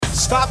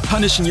Stop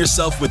punishing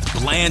yourself with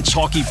bland,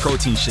 chalky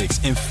protein shakes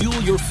and fuel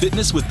your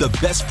fitness with the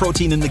best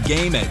protein in the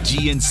game at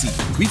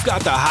GNC. We've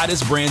got the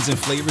hottest brands and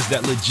flavors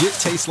that legit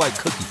taste like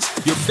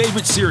cookies, your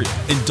favorite cereal,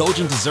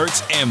 indulgent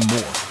desserts, and more.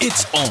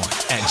 It's on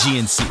at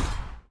GNC.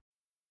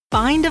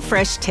 Find a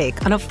fresh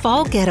take on a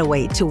fall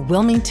getaway to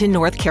Wilmington,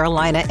 North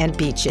Carolina and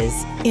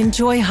beaches.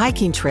 Enjoy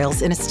hiking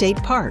trails in a state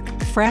park,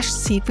 fresh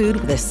seafood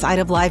with a side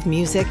of live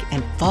music,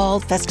 and fall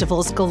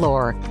festivals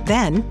galore.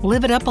 Then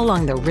live it up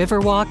along the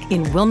Riverwalk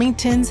in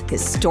Wilmington's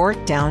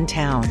historic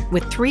downtown.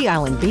 With 3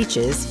 island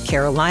beaches,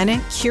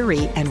 Carolina,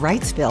 Curie, and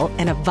Wrightsville,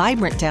 and a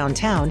vibrant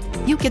downtown,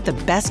 you get the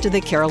best of the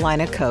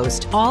Carolina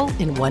coast all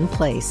in one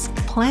place.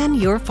 Plan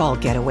your fall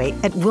getaway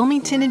at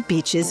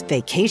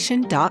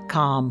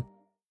WilmingtonandBeachesVacation.com.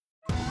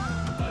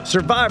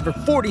 Survivor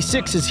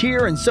 46 is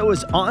here, and so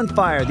is On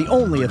Fire, the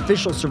only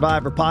official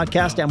Survivor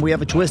podcast, and we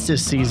have a twist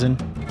this season.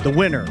 The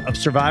winner of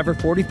Survivor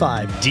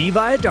 45, Dee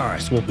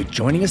Valladares, will be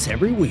joining us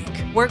every week.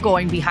 We're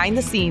going behind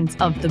the scenes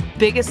of the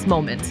biggest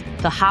moments,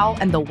 the how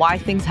and the why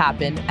things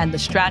happen, and the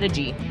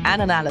strategy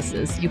and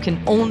analysis you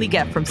can only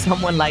get from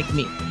someone like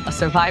me, a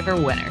Survivor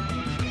winner.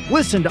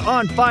 Listen to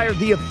On Fire,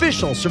 the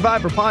official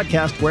Survivor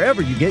podcast,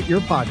 wherever you get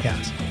your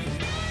podcasts.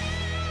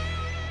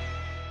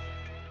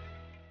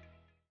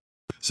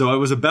 So I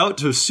was about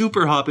to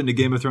super hop into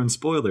Game of Thrones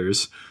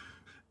spoilers,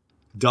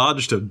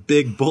 dodged a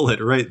big bullet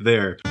right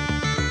there.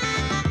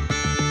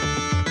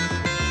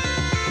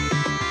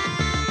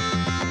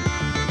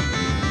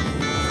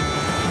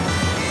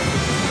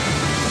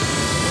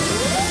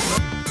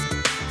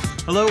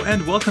 Hello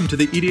and welcome to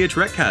the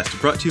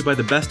EDHRECast, brought to you by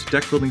the best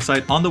deck building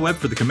site on the web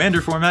for the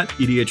Commander format,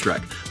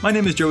 EDHREC. My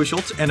name is Joey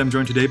Schultz, and I'm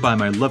joined today by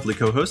my lovely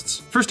co-hosts.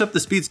 First up, the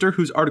Speedster,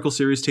 whose article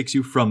series takes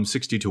you from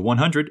 60 to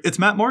 100. It's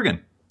Matt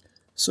Morgan.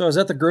 So I was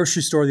at the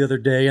grocery store the other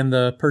day, and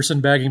the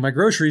person bagging my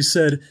groceries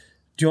said,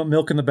 "Do you want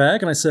milk in the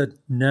bag?" And I said,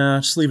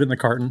 "Nah, just leave it in the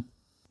carton."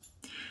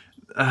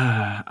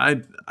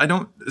 I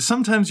don't.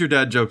 Sometimes your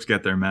dad jokes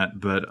get there, Matt,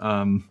 but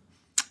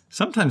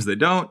sometimes they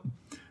don't,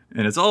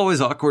 and it's always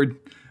awkward.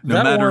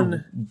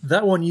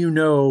 That one,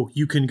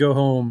 you can go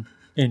home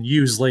and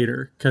use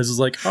later because it's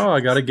like, oh, I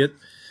gotta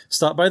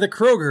stop by the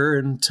Kroger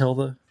and tell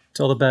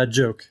the bad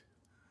joke.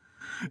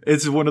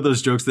 It's one of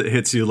those jokes that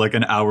hits you like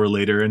an hour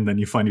later, and then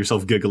you find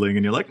yourself giggling,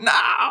 and you're like,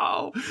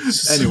 no!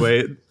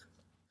 Anyway,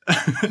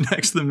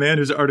 next, the man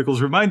whose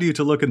articles remind you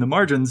to look in the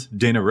margins,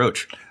 Dana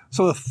Roach.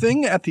 So the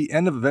thing at the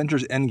end of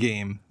Avengers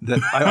Endgame that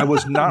I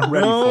was not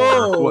ready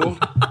for.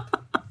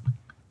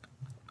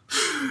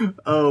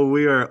 Oh,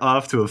 we are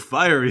off to a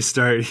fiery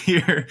start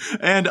here.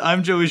 And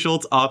I'm Joey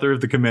Schultz, author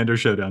of the Commander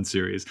Showdown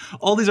series.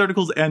 All these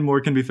articles and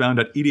more can be found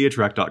at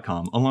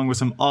EDHREC.com, along with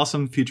some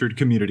awesome featured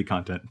community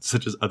content,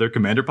 such as other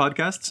Commander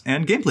podcasts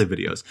and gameplay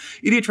videos.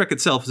 EDHREC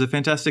itself is a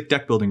fantastic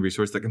deck building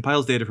resource that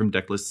compiles data from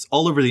deck lists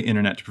all over the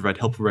internet to provide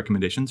helpful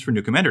recommendations for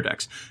new Commander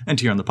decks. And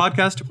here on the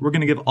podcast, we're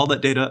going to give all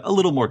that data a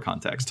little more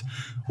context.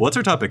 What's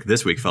our topic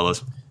this week,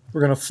 fellas?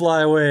 We're going to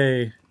fly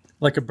away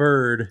like a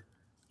bird.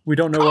 We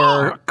don't know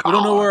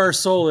where our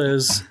soul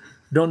is.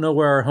 Don't know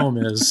where our home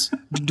is.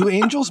 Do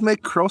angels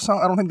make crow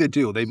sound? I don't think they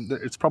do.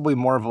 It's probably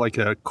more of like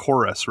a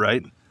chorus,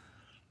 right?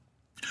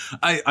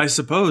 I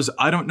suppose.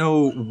 I don't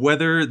know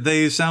whether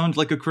they sound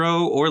like a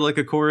crow or like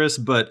a chorus,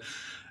 but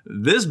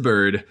this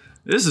bird,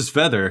 this is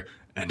Feather,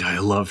 and I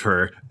love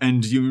her.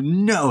 And you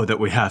know that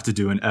we have to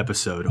do an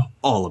episode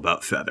all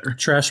about Feather.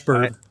 Trash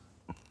bird.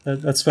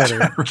 That's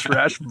Feather.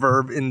 Trash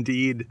verb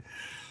indeed.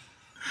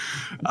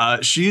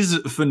 She's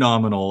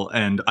phenomenal,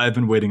 and I've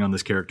been waiting on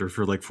this character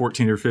for like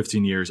 14 or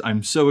 15 years.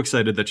 I'm so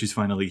excited that she's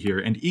finally here,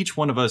 and each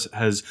one of us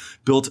has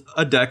built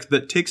a deck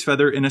that takes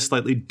Feather in a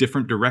slightly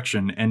different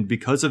direction, and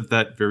because of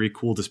that very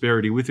cool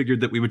disparity, we figured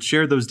that we would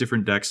share those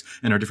different decks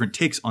and our different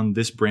takes on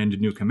this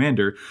brand new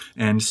commander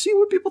and see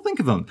what people think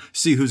of them.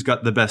 See who's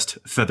got the best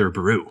Feather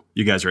Brew.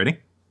 You guys ready?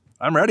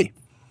 I'm ready.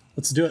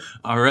 Let's do it.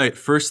 All right,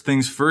 first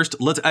things first,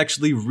 let's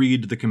actually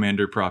read the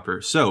commander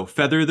proper. So,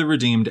 Feather the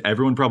Redeemed,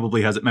 everyone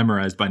probably has it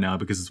memorized by now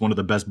because it's one of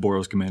the best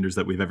Boros commanders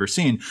that we've ever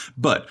seen.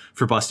 But,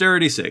 for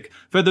posterity's sake,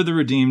 Feather the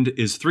Redeemed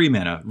is 3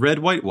 mana, red,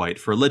 white, white,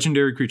 for a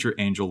legendary creature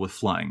angel with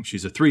flying.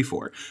 She's a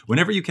 3/4.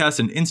 Whenever you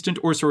cast an instant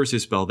or sorcery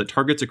spell that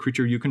targets a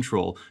creature you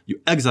control, you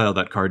exile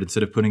that card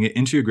instead of putting it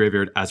into your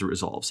graveyard as it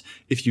resolves.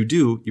 If you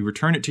do, you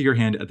return it to your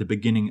hand at the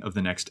beginning of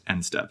the next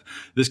end step.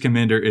 This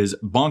commander is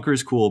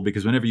bonkers cool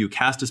because whenever you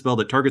cast a spell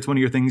that targets one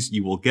of your things,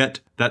 you will get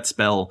that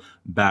spell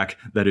back.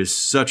 That is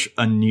such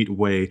a neat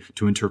way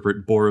to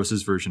interpret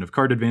Boros' version of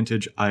card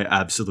advantage. I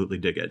absolutely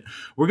dig it.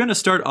 We're going to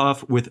start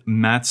off with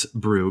Matt's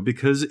brew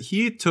because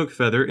he took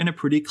Feather in a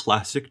pretty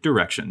classic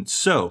direction.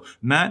 So,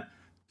 Matt,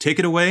 take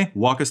it away.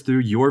 Walk us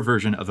through your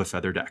version of a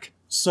Feather deck.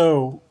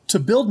 So, to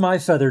build my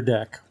Feather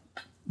deck,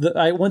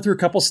 I went through a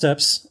couple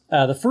steps.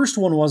 The first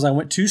one was I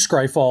went to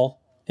Scryfall,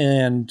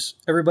 and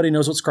everybody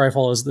knows what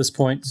Scryfall is at this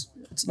point.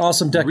 It's an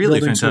awesome deck really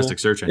building fantastic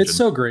tool. Search engine. It's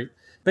so great.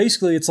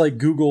 Basically, it's like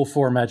Google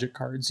for Magic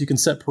cards. You can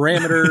set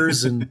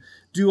parameters and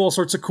do all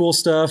sorts of cool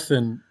stuff,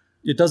 and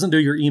it doesn't do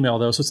your email,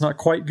 though, so it's not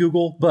quite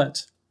Google,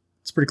 but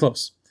it's pretty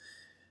close.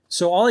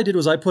 So all I did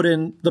was I put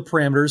in the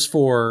parameters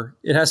for,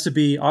 it has to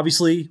be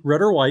obviously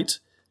red or white,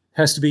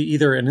 has to be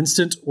either an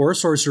instant or a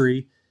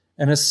sorcery,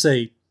 and has to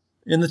say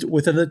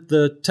within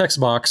the text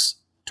box,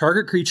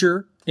 target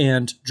creature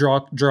and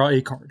draw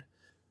a card.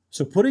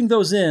 So putting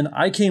those in,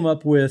 I came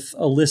up with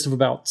a list of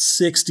about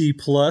 60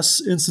 plus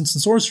instants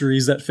and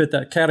sorceries that fit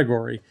that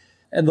category.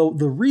 And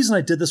the reason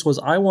I did this was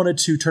I wanted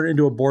to turn it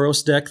into a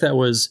Boros deck that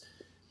was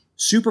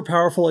super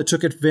powerful. It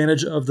took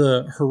advantage of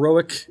the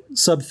heroic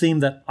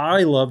sub-theme that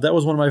I loved. That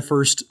was one of my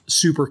first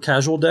super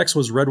casual decks,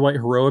 was red-white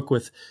heroic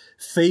with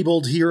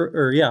Fabled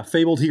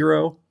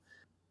Hero,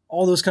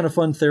 all those kind of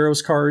fun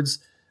Theros cards.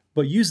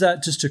 But use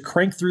that just to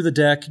crank through the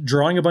deck,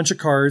 drawing a bunch of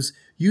cards,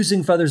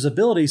 using Feather's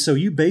ability, so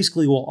you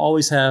basically will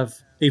always have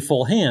a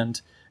full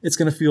hand. It's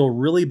going to feel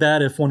really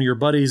bad if one of your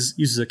buddies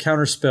uses a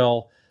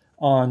counterspell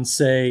on,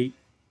 say,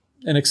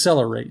 an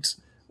Accelerate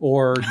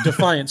or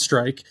Defiant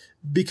Strike,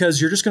 because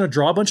you're just going to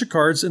draw a bunch of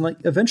cards, and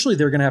eventually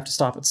they're going to have to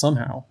stop it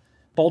somehow.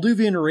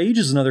 Balduvian Rage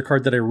is another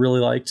card that I really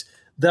liked.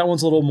 That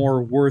one's a little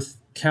more worth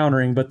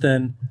countering, but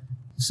then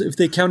if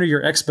they counter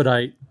your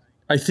Expedite,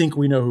 I think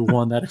we know who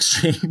won that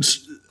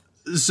exchange.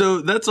 So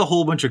that's a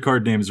whole bunch of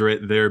card names right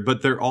there,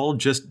 but they're all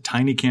just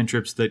tiny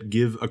cantrips that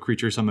give a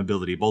creature some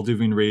ability.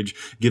 Balduvian Rage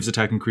gives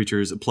attacking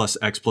creatures plus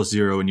X plus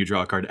 0 and you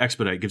draw a card.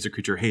 Expedite gives a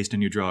creature haste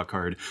and you draw a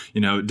card.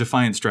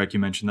 Defiant Strike you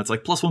mentioned, that's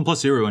like plus 1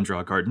 plus 0 and draw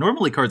a card.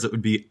 Normally cards that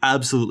would be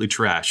absolutely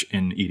trash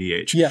in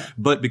EDH. Yeah.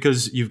 But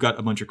because you've got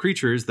a bunch of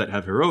creatures that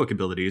have heroic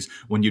abilities,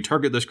 when you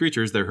target those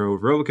creatures, their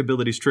heroic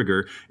abilities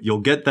trigger, you'll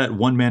get that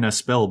 1 mana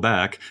spell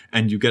back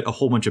and you get a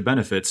whole bunch of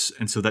benefits,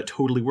 and so that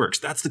totally works.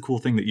 That's the cool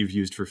thing that you've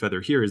used for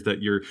Feather here, is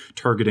that you're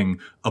targeting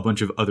a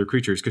bunch of other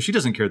creatures, because she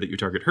doesn't care that you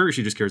target her,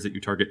 she just cares that you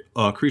target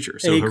a creature.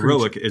 So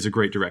heroic is a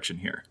great direction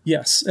here.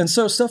 Yes, and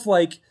so stuff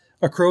like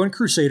a Crow and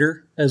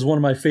Crusader is one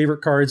of my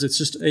favorite cards. It's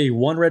just a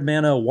 1 red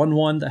mana,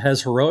 1/1 that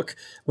has heroic.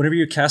 Whenever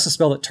you cast a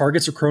spell that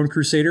targets a Crow and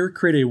Crusader,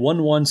 create a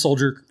 1/1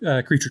 soldier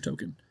creature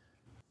token.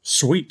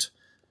 Sweet.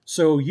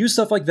 So use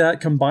stuff like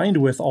that combined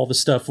with all the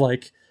stuff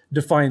like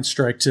Defiant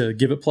Strike to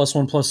give it plus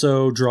 1 plus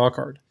 0, draw a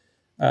card.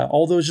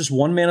 All those just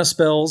 1 mana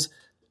spells.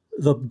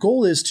 The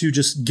goal is to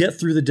just get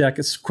through the deck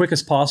as quick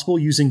as possible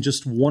using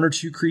just 1 or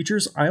 2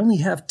 creatures. I only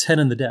have 10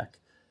 in the deck.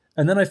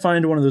 And then I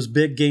find one of those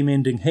big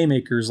game-ending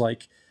haymakers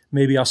like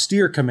maybe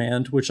Austere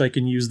Command, which I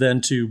can use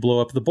then to blow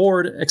up the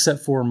board,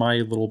 except for my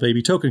little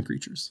baby token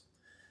creatures.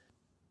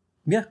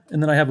 Yeah,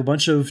 and then I have a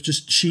bunch of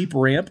just cheap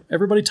ramp.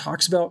 Everybody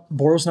talks about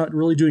Boros not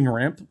really doing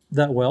ramp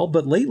that well,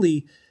 but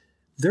lately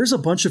there's a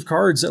bunch of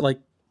cards at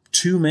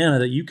 2 mana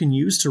that you can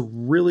use to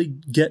really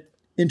get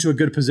into a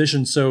good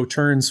position. So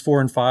turns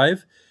 4 and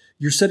 5,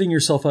 you're setting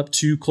yourself up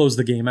to close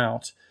the game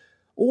out.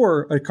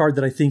 Or a card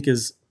that I think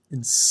is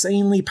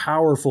insanely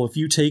powerful if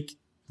you take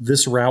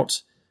this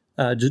route,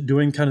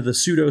 doing kind of the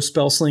pseudo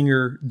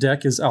spellslinger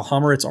deck, is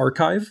Alhammaret's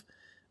Archive.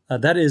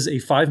 That is a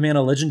 5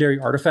 mana legendary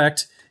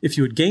artifact. If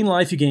you would gain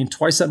life, you gain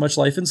twice that much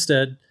life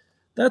instead.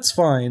 That's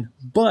fine,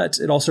 but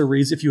it also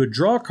reads if you would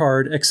draw a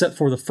card, except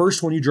for the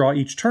first one you draw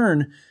each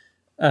turn,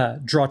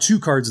 draw 2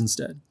 cards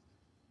instead.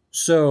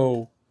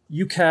 So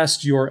you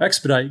cast your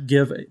Expedite,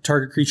 give a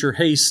target creature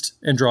haste,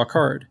 and draw a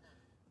card.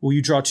 Well, you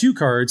draw 2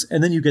 cards,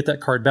 and then you get that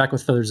card back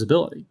with Feather's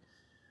ability.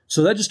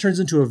 So that just turns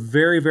into a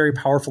very, very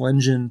powerful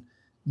engine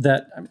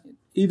that,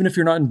 even if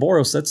you're not in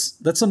Boros,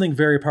 that's something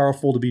very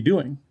powerful to be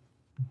doing.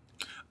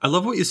 I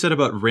love what you said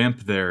about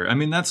ramp there. I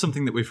mean, that's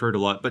something that we've heard a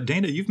lot. But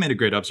Dana, you've made a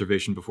great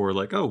observation before,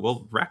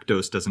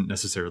 Rakdos doesn't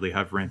necessarily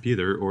have ramp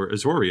either, or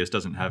Azorius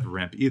doesn't have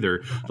ramp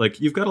either.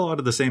 You've got a lot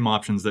of the same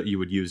options that you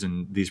would use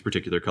in these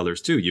particular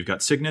colors too. You've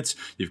got Signets,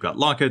 you've got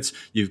Lockets,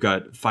 you've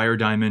got Fire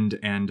Diamond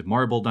and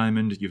Marble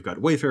Diamond, you've got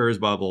Wayfarer's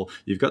Bauble,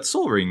 you've got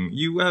Soul Ring.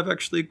 You have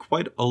actually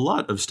quite a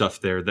lot of stuff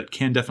there that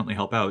can definitely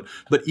help out.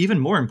 But even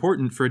more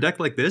important, for a deck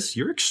like this,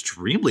 you're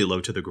extremely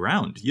low to the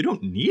ground. You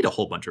don't need a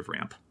whole bunch of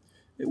ramp.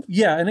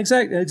 Yeah, and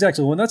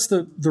exactly. Well, that's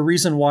the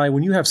reason why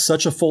when you have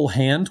such a full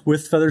hand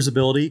with Feather's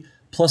ability,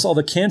 plus all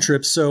the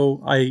cantrips,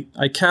 so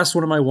I cast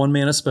one of my 1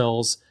 mana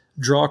spells,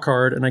 draw a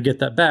card, and I get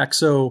that back.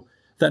 So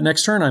that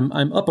next turn,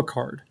 I'm up a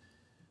card.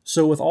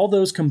 So with all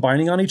those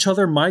combining on each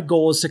other, my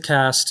goal is to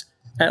cast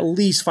at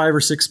least 5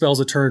 or 6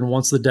 spells a turn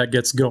once the deck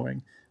gets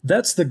going.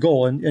 That's the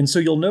goal. And so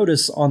you'll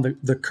notice on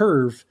the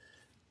curve,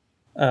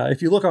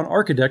 if you look on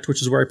Architect,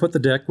 which is where I put the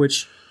deck,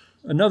 which...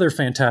 another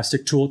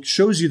fantastic tool,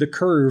 shows you the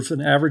curve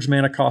and average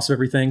mana cost of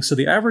everything. So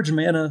the average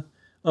mana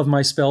of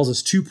my spells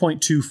is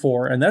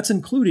 2.24, and that's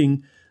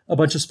including a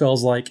bunch of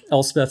spells like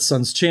Elspeth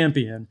Sun's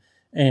Champion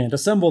and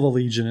Assemble the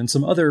Legion and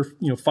some other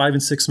 5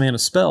 and 6 mana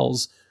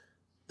spells.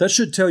 That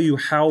should tell you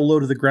how low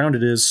to the ground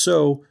it is.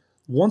 So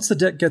once the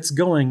deck gets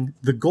going,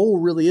 the goal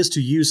really is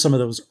to use some of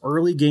those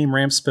early game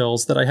ramp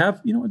spells that I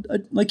have,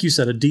 like you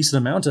said, a decent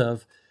amount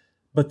of.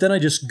 But then I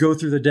just go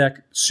through the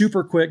deck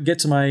super quick, get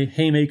to my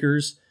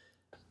haymakers,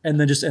 and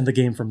then just end the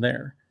game from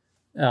there.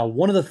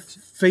 One of the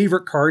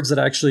favorite cards that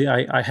actually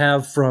I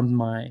have from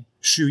my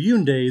Shu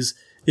Yun days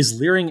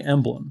is Leering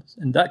Emblem.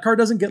 And that card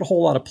doesn't get a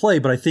whole lot of play,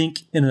 but I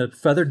think in a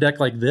Feather deck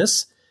like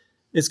this,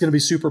 it's going to be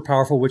super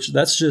powerful, which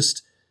that's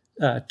just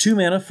 2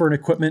 mana for an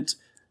equipment,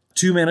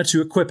 2 mana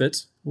to equip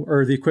it,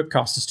 or the equip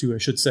cost is 2, I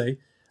should say.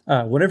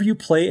 Whenever you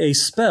play a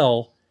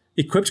spell,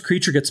 equipped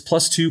creature gets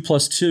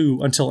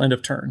 +2/+2 until end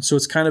of turn. So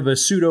it's kind of a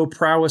pseudo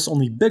prowess,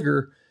 only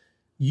bigger.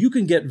 You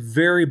can get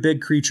very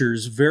big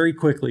creatures very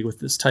quickly with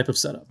this type of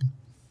setup.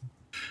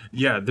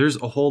 Yeah, there's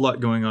a whole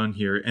lot going on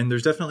here, and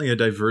there's definitely a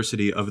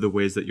diversity of the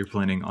ways that you're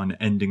planning on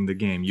ending the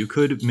game. You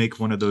could make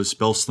one of those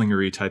spell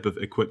slingery type of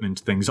equipment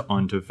things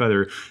onto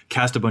Feather,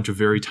 cast a bunch of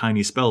very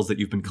tiny spells that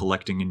you've been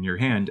collecting in your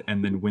hand,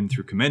 and then win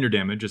through commander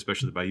damage,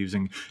 especially by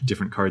using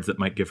different cards that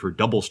might give her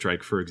double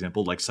strike, for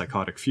example, like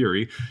Psychotic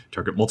Fury.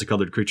 Target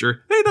multicolored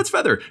creature, hey, that's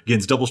Feather,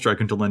 gains double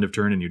strike until end of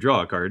turn and you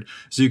draw a card.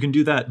 So you can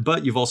do that,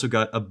 but you've also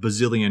got a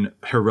bazillion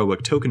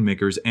heroic token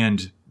makers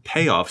and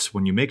payoffs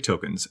when you make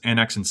tokens.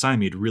 Annex and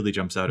Cymede really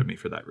jumps out at me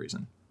for that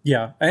reason.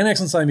 Yeah,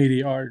 Annex and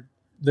Cymede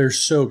they're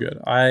so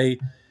good. I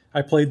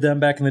played them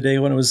back in the day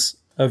when it was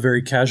a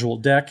very casual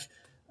deck.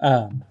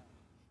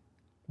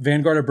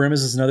 Vanguard of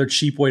Brimmis is another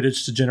cheap way to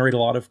generate a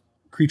lot of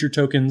creature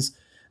tokens.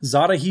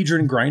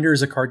 Zada-Hedron Grinder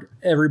is a card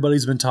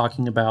everybody's been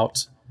talking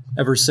about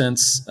ever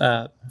since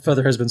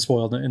Feather has been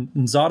spoiled.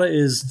 And Zada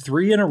is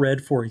 3 and a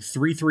red for a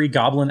 3/3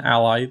 Goblin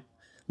Ally,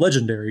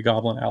 legendary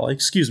Goblin Ally.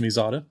 Excuse me,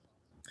 Zada.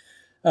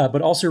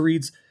 But also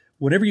reads,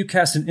 whenever you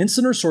cast an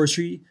instant or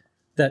sorcery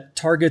that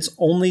targets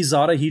only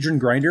Zada-Hedron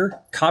Grinder,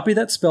 copy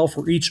that spell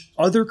for each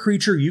other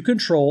creature you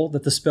control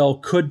that the spell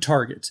could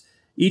target.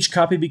 Each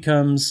copy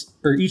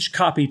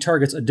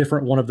targets a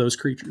different one of those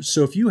creatures.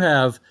 So if you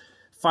have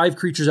 5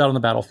 creatures out on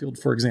the battlefield,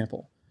 for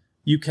example,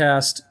 you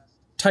cast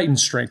Titan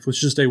Strength, which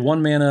is just a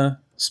 1 mana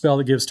spell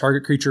that gives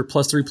target creature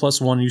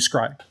 +3/+1, and you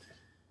scry.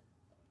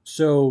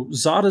 So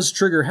Zada's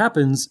trigger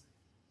happens,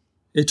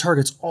 it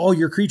targets all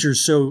your creatures,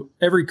 so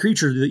every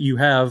creature that you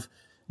have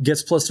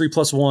gets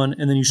 +3/+1,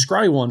 and then you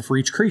scry 1 for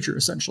each creature,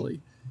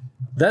 essentially.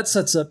 That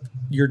sets up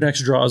your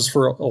next draws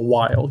for a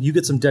while. You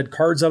get some dead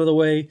cards out of the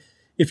way.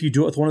 If you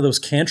do it with one of those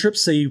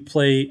cantrips, say you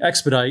play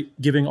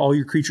Expedite, giving all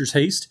your creatures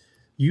haste,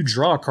 you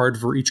draw a card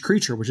for each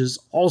creature, which is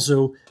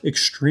also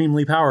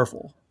extremely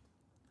powerful.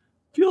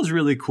 Feels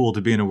really cool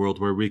to be in a world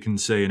where we can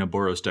say in a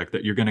Boros deck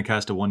that you're going to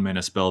cast a 1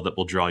 mana spell that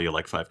will draw you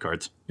like 5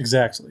 cards.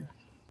 Exactly.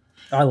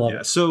 I love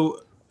it.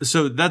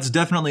 So that's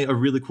definitely a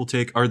really cool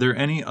take. Are there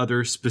any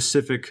other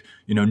specific,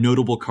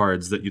 notable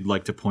cards that you'd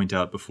like to point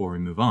out before we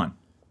move on?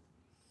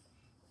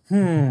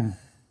 I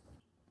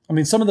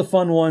mean, some of the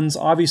fun ones,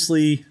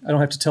 obviously, I don't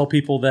have to tell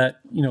people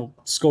that,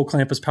 Skull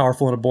Clamp is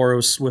powerful in a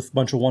Boros with a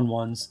bunch of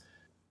 1/1s.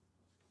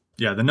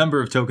 Yeah, the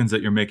number of tokens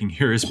that you're making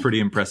here is pretty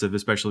impressive,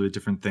 especially with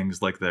different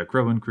things like the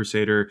Crowan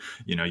Crusader.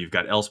 You've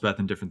got Elspeth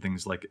and different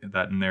things like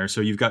that in there.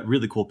 So you've got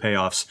really cool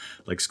payoffs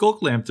like Skull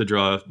Clamp to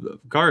draw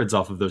cards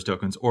off of those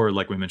tokens, or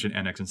like we mentioned,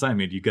 Annex and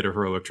Cymede, you get a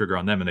heroic trigger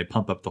on them and they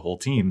pump up the whole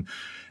team.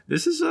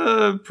 This is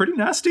pretty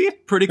nasty,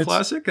 pretty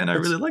classic, and I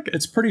really like it.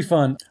 It's pretty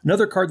fun.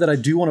 Another card that I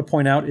do want to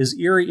point out is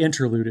Eerie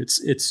Interlude.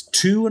 It's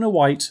 2 and a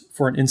white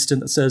for an instant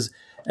that says,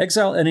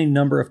 exile any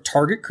number of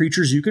target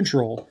creatures you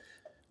control.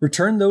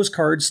 Return those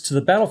cards to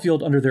the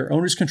battlefield under their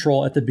owner's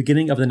control at the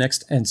beginning of the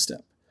next end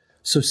step.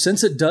 So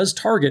since it does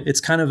target, it's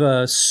kind of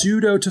a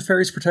pseudo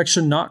Teferi's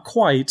Protection, not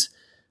quite,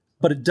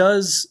 but it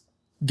does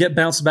get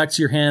bounced back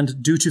to your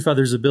hand due to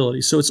Feather's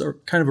ability. So it's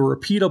kind of a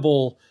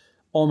repeatable,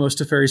 almost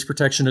Teferi's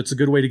Protection. It's a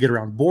good way to get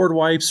around board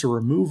wipes or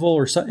removal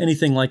or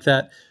anything like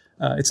that.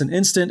 It's an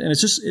instant, and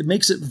it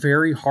makes it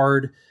very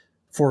hard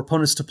for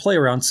opponents to play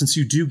around since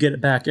you do get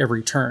it back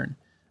every turn.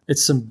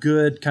 It's some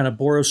good kind of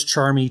Boros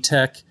Charmy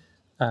tech.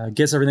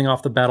 Gets everything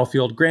off the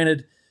battlefield.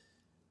 Granted,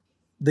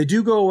 they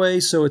do go away,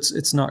 so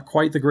it's not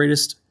quite the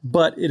greatest,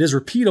 but it is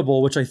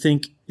repeatable, which I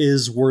think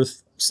is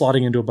worth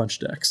slotting into a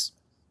bunch of decks.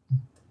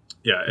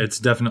 Yeah, it's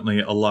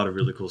definitely a lot of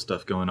really cool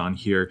stuff going on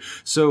here.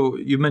 So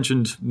you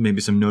mentioned maybe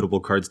some notable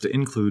cards to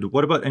include.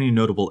 What about any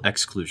notable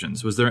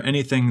exclusions? Was there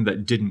anything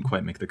that didn't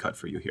quite make the cut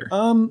for you here?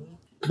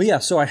 But yeah,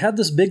 so I had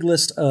this big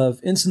list of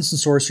instants and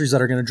sorceries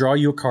that are going to draw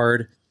you a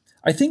card.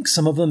 I think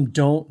some of them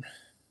don't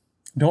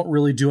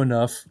really do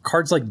enough.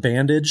 Cards like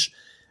Bandage,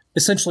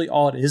 essentially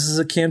all it is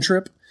a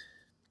cantrip.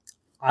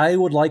 I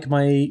would like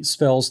my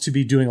spells to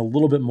be doing a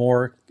little bit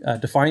more.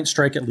 Defiant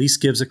Strike at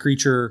least gives a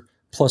creature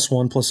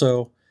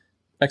 +1/+0.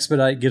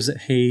 Expedite gives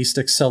it haste.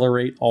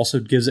 Accelerate also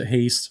gives it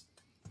haste.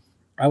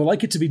 I would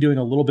like it to be doing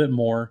a little bit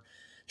more.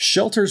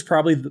 Shelter is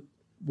probably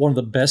one of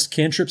the best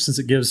cantrips since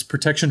it gives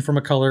protection from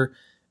a color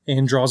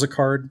and draws a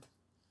card.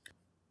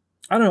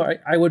 I don't know.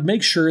 I would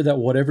make sure that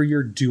whatever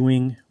you're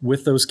doing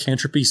with those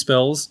cantripy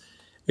spells,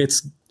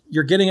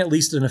 you're getting at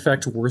least an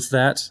effect worth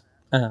that.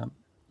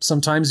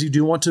 Sometimes you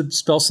do want to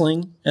spell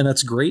sling, and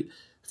that's great.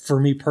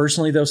 For me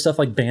personally, though, stuff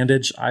like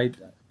Bandage,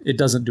 it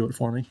doesn't do it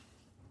for me.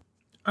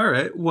 All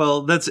right.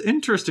 Well, that's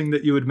interesting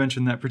that you would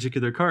mention that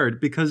particular card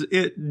because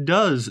it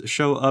does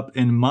show up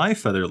in my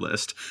Feather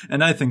list,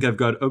 and I think I've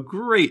got a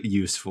great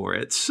use for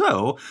it.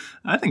 So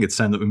I think it's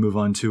time that we move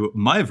on to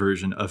my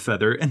version of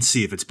Feather and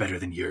see if it's better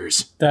than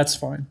yours. That's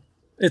fine.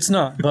 It's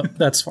not, but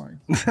that's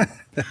fine.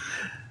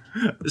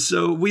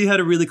 So we had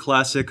a really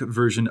classic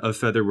version of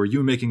Feather where you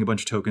were making a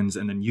bunch of tokens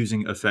and then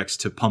using effects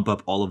to pump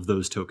up all of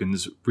those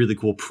tokens. Really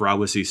cool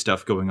prowessy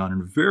stuff going on,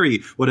 and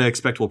what I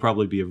expect will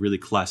probably be a really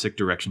classic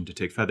direction to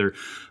take Feather.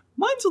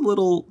 Mine's a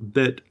little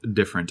bit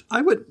different.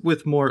 I went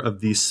with more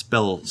of the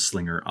Spell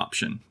Slinger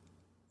option.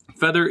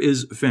 Feather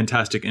is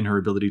fantastic in her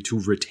ability to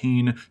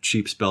retain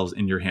cheap spells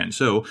in your hand.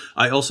 So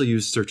I also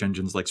use search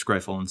engines like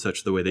Scryfall and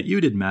such, the way that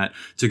you did, Matt,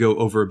 to go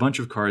over a bunch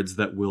of cards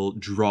that will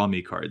draw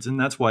me cards. And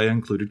that's why I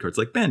included cards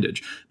like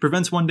Bandage.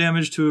 Prevents 1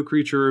 damage to a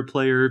creature or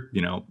player,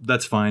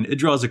 that's fine. It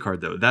draws a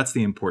card though. That's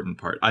the important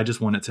part. I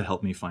just want it to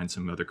help me find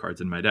some other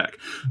cards in my deck.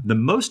 The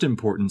most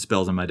important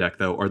spells in my deck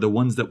though are the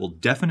ones that will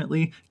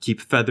definitely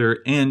keep Feather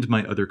and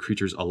my other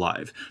creatures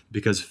alive.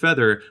 Because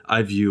Feather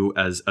I view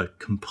as a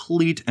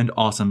complete and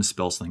awesome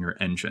spell slinger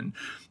engine.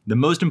 The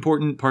most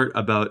important part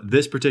about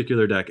this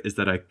particular deck is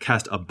that I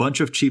cast a bunch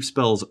of cheap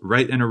spells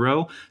right in a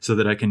row so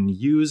that I can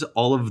use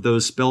all of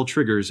those spell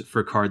triggers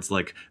for cards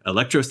like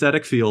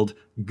Electrostatic Field,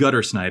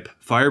 Gutter Snipe,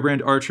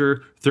 Firebrand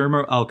Archer,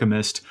 Thermo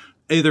Alchemist,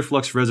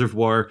 Aetherflux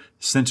Reservoir,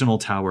 Sentinel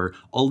Tower,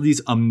 all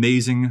these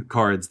amazing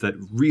cards that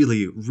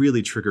really,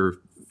 really trigger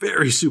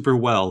very super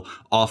well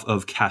off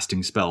of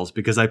casting spells,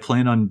 because I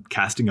plan on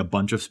casting a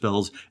bunch of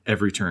spells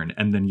every turn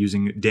and then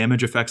using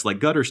damage effects like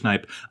Gutter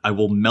Snipe. I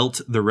will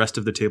melt the rest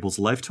of the table's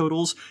life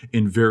totals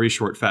in very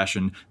short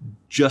fashion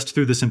just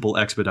through the simple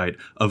expedite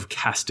of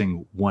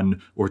casting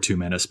 1 or 2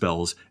 mana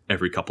spells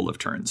every couple of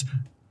turns.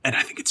 And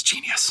I think it's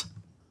genius.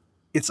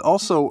 It's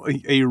also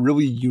a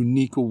really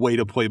unique way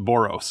to play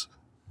Boros.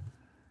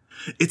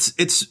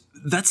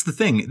 That's the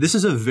thing. This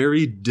is a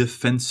very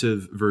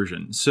defensive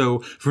version. So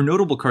for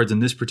notable cards in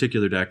this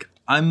particular deck,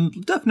 I'm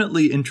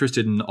definitely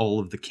interested in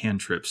all of the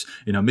cantrips,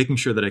 making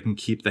sure that I can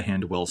keep the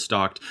hand well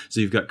stocked.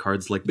 So you've got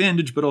cards like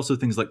Bandage, but also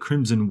things like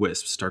Crimson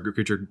Wisps. Target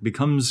creature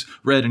becomes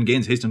red and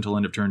gains haste until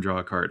end of turn, draw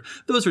a card.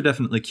 Those are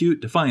definitely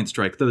cute. Defiant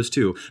Strike, those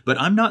too. But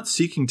I'm not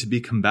seeking to be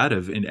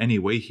combative in any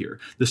way here.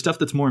 The stuff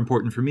that's more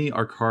important for me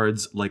are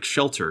cards like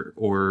Shelter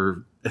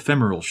or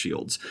Ephemeral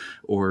Shields,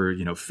 or,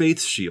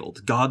 Faith's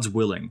Shield, God's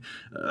Willing.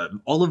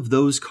 All of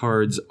those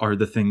cards are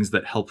the things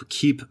that help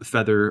keep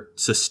Feather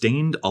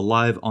sustained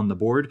alive on the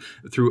board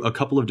through a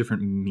couple of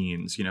different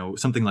means.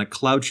 Something like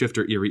Cloud Shift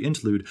or Eerie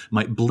Interlude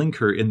might blink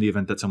her in the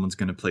event that someone's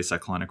going to play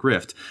Cyclonic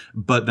Rift.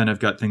 But then I've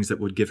got things that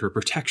would give her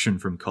protection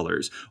from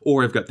colors,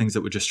 or I've got things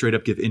that would just straight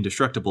up give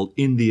Indestructible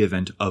in the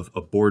event of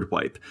a board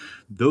wipe.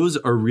 Those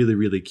are really,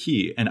 really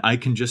key. And I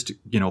can just,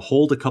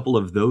 hold a couple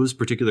of those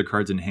particular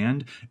cards in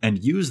hand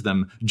and use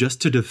them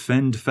just to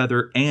defend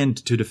Feather and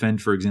to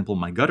defend, for example,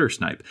 my Gutter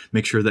Snipe.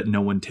 Make sure that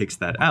no one takes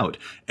that out.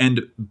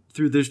 And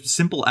through the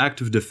simple act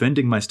of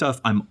defending my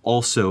stuff, I'm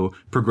also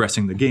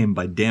progressing the game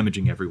by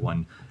damaging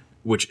everyone,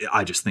 which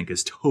I just think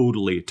is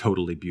totally,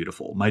 totally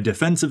beautiful. My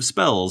defensive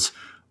spells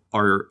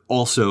are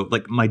also,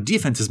 my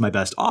defense is my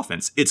best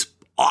offense. It's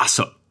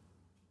awesome.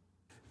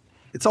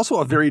 It's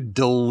also a very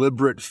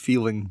deliberate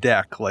feeling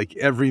deck.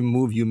 Every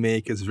move you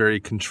make is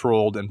very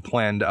controlled and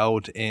planned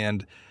out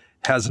and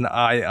has an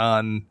eye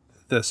on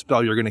the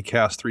spell you're going to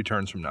cast 3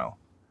 turns from now.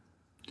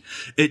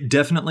 It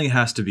definitely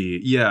has to be.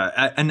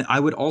 Yeah. And I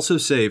would also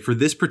say for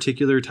this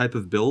particular type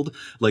of build,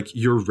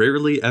 you're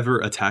rarely ever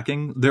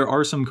attacking. There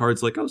are some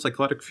cards like,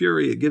 Cyclotic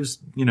Fury. It gives,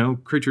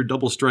 creature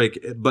double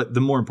strike. But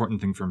the more important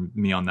thing for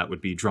me on that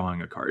would be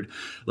drawing a card.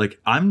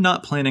 I'm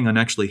not planning on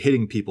actually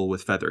hitting people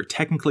with Feather.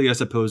 Technically, I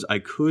suppose I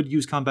could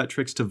use combat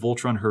tricks to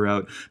Voltron her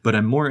out, but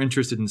I'm more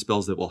interested in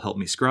spells that will help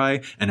me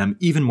scry. And I'm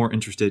even more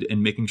interested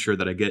in making sure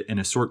that I get an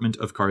assortment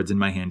of cards in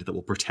my hand that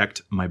will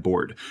protect my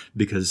board,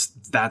 because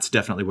that's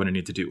definitely what I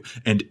need to do.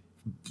 And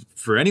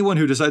for anyone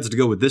who decides to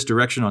go with this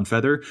direction on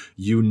Feather,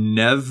 you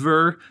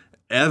never,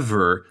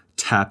 ever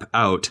tap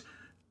out.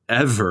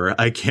 Ever.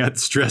 I can't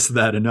stress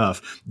that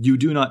enough. You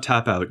do not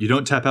tap out. You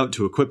don't tap out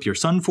to equip your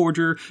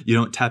Sunforger. You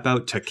don't tap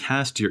out to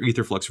cast your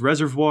Aetherflux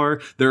Reservoir.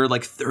 There are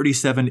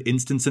 37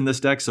 instants in this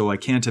deck, so I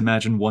can't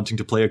imagine wanting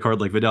to play a card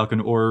like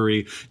Vidalcan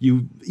Orrery.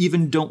 You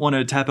even don't want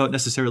to tap out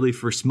necessarily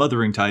for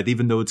Smothering Tithe,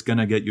 even though it's going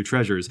to get you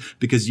treasures,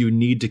 because you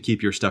need to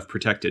keep your stuff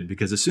protected.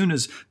 Because as soon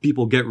as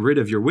people get rid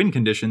of your win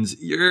conditions,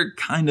 you're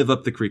kind of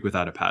up the creek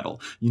without a paddle.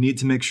 You need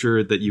to make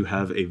sure that you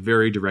have a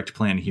very direct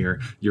plan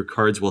here. Your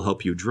cards will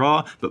help you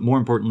draw, but more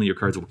importantly, your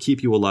cards will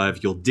keep you alive.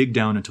 You'll dig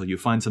down until you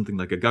find something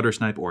like a Gutter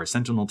Snipe or a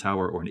Sentinel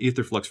Tower or an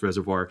Aetherflux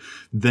Reservoir.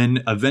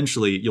 Then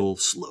eventually you'll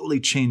slowly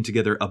chain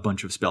together a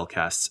bunch of spell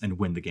casts and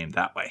win the game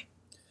that way.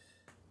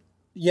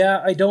 Yeah,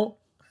 I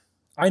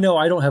know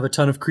I don't have a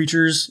ton of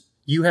creatures.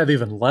 You have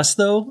even less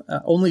though.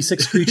 Only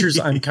 6 creatures.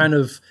 I'm kind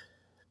of,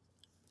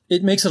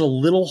 it makes it a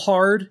little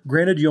hard.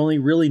 Granted, you only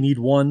really need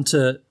 1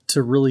 to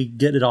really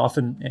get it off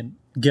and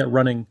get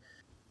running.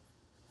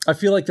 I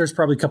feel like there's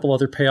probably a couple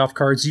other payoff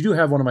cards. You do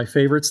have one of my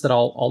favorites that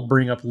I'll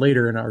bring up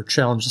later in our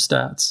challenge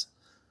stats.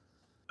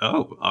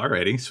 Oh,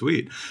 alrighty,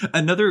 sweet.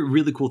 Another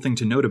really cool thing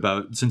to note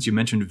about, since you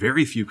mentioned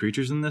very few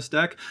creatures in this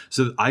deck,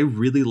 so I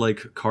really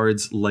like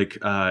cards like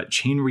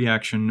Chain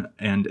Reaction,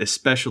 and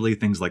especially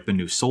things like the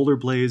new Solar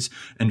Blaze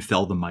and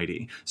Fell the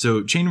Mighty.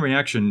 So Chain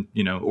Reaction,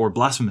 or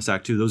Blasphemous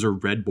Act too, those are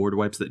red board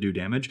wipes that do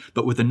damage,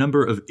 but with a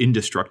number of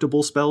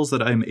indestructible spells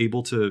that I'm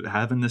able to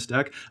have in this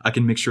deck, I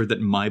can make sure that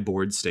my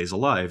board stays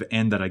alive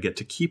and that I get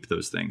to keep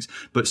those things.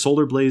 But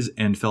Solar Blaze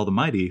and Fell the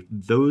Mighty,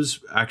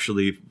 those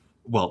actually...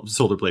 Well,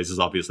 Solar Blaze is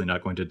obviously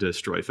not going to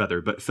destroy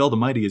Feather, but Fell the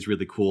Mighty is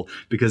really cool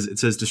because it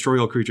says destroy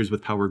all creatures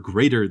with power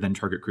greater than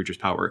target creature's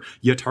power.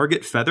 You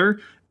target Feather,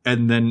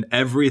 and then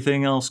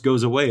everything else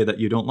goes away that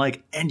you don't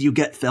like, and you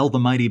get Fell the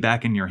Mighty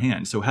back in your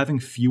hand. So having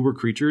fewer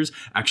creatures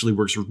actually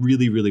works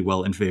really, really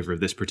well in favor of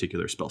this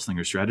particular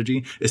Spellslinger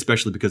strategy,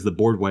 especially because the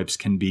board wipes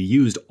can be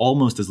used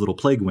almost as little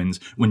Plague Winds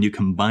when you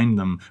combine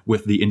them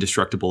with the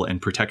indestructible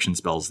and protection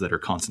spells that are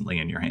constantly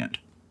in your hand.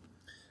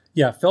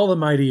 Yeah, Fell the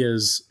Mighty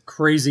is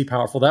crazy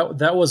powerful.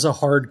 That was a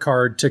hard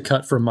card to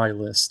cut from my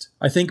list.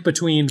 I think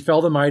between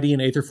Fell the Mighty and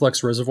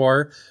Aetherflux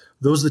Reservoir,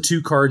 those are the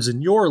two cards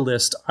in your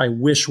list I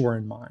wish were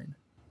in mine.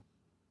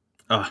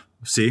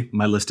 See,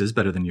 my list is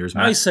better than yours,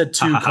 Matt. I said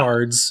two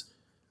cards.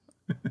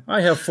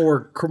 I have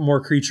 4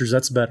 more creatures.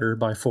 That's better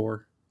by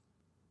 4.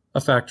 A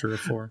factor of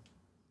 4.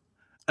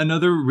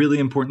 Another really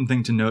important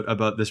thing to note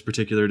about this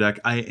particular deck,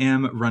 I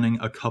am running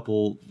a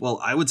couple,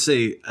 well, I would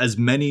say as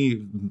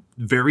many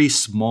very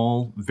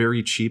small,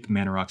 very cheap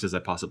Mana Rocks as I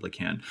possibly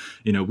can.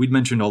 We'd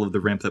mentioned all of the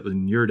ramp that was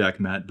in your deck,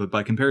 Matt, but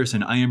by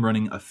comparison, I am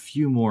running a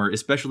few more,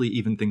 especially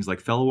even things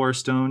like Fellwar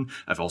Stone.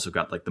 I've also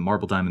got like the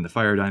Marble Diamond, the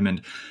Fire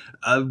Diamond.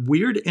 A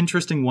weird,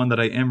 interesting one that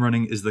I am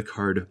running is the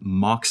card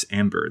Mox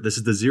Amber. This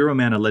is the 0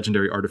 mana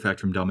legendary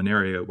artifact from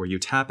Dominaria, where you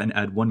tap and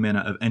add 1 mana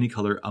of any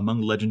color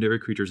among legendary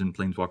creatures and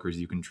planeswalkers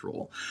you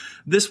control.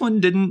 This one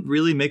didn't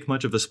really make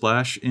much of a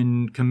splash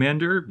in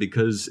Commander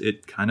because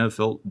it kind of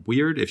felt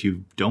weird. If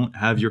you don't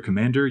have your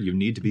Commander, you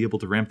need to be able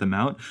to ramp them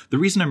out. The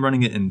reason I'm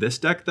running it in this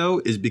deck,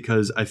 though, is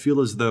because I feel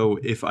as though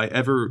if I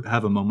ever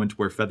have a moment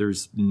where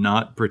Feather's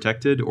not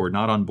protected or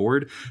not on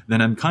board,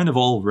 then I'm kind of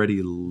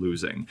already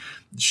losing.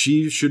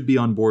 She should be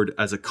on board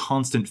as a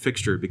constant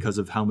fixture because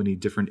of how many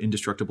different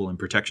indestructible and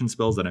protection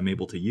spells that I'm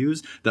able to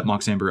use. That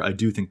Mox Amber, I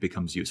do think,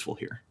 becomes useful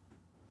here.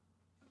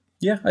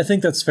 Yeah, I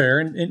think that's fair.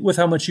 And with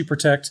how much you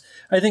protect,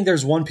 I think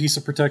there's one piece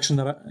of protection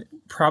that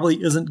probably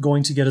isn't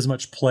going to get as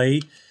much play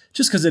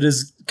just because it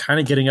is kind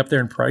of getting up there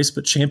in price.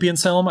 But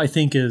Champion's Helm, I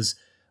think, is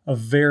a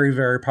very,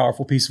 very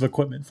powerful piece of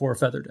equipment for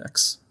Feather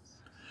decks.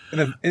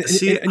 And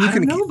you I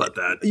can don't know about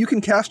that. You can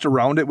cast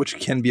around it, which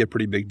can be a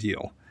pretty big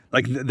deal.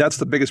 Like that's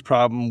the biggest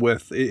problem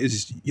with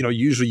is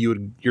usually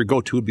your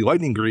go-to would be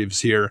Lightning Greaves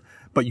here,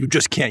 but you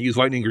just can't use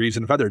Lightning Greaves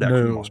in a Feather deck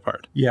for the most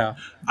part. Yeah.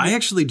 I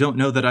actually don't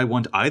know that I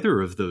want either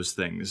of those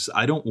things.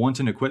 I don't want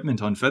an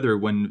equipment on Feather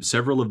when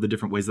several of the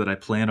different ways that I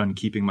plan on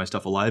keeping my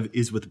stuff alive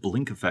is with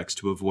blink effects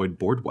to avoid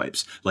board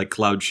wipes, like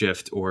Cloud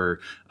Shift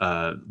or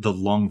the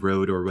Long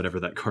Road or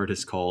whatever that card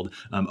is called,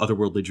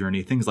 Otherworldly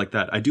Journey, things like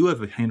that. I do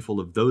have a handful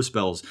of those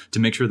spells to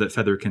make sure that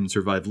Feather can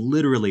survive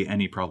literally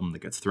any problem that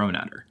gets thrown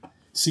at her.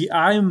 See,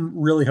 I'm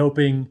really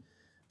hoping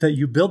that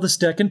you build this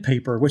deck in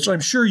paper, which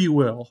I'm sure you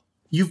will.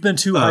 You've been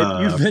too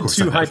hype. You've been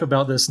too hype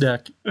about this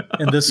deck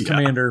and this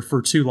commander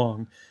for too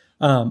long.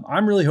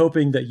 I'm really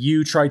hoping that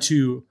you try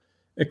to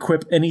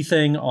equip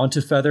anything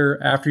onto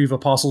Feather after you've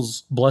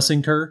Apostle's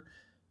Blessing her.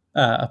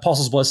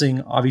 Apostle's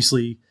Blessing,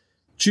 obviously,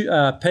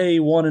 pay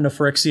 1 in a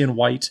Phyrexian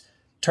white.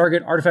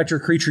 Target artifact or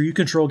creature you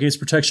control gains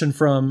protection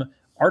from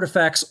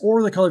artifacts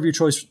or the color of your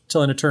choice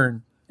till end of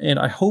turn. And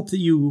I hope that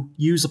you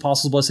use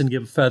Apostle's Blessing to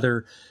give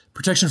Feather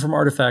protection from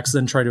artifacts,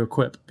 then try to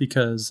equip,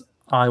 because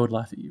I would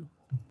laugh at you.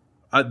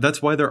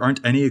 That's why there aren't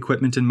any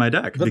equipment in my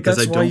deck. But because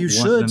that's I don't why you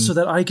want should, them... so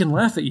that I can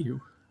laugh at you.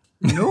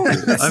 No,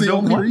 that's I the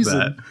don't only want reason.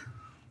 that.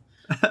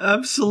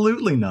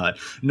 Absolutely not.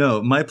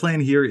 No, my plan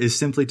here is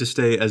simply to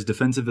stay as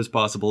defensive as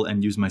possible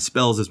and use my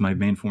spells as my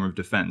main form of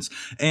defense.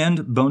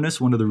 And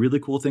bonus, one of the really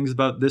cool things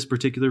about this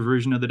particular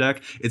version of the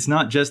deck, it's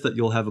not just that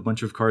you'll have a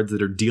bunch of cards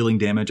that are dealing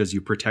damage as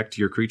you protect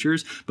your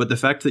creatures, but the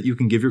fact that you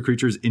can give your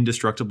creatures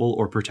indestructible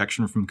or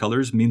protection from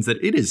colors means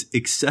that it is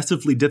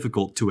excessively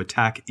difficult to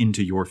attack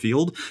into your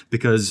field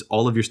because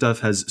all of your stuff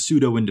has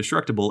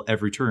pseudo-indestructible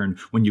every turn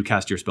when you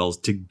cast your spells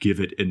to give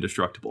it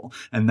indestructible.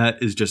 And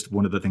that is just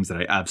one of the things that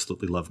I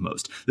absolutely love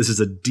most. This is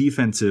a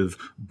defensive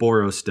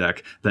Boros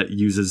deck that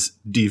uses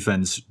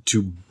defense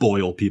to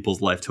boil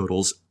people's life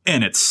totals,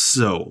 and it's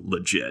so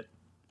legit.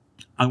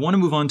 I want to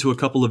move on to a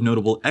couple of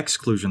notable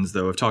exclusions,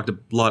 though. I've talked a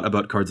lot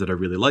about cards that I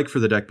really like for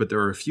the deck, but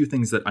there are a few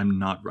things that I'm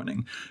not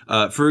running.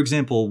 For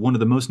example, one of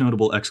the most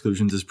notable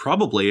exclusions is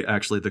probably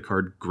actually the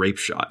card Grape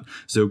Shot.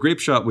 So Grape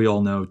Shot, we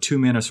all know,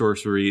 2-mana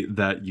sorcery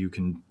that you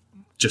can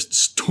just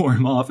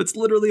storm off. It's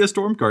literally a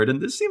storm card,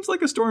 and this seems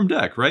like a storm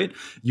deck, right?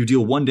 You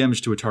deal 1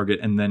 damage to a target,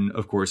 and then,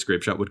 of course,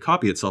 Grape Shot would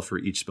copy itself for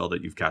each spell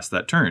that you've cast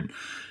that turn.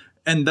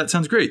 And that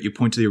sounds great. You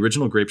point to the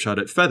original Grape Shot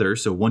at Feather,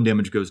 so 1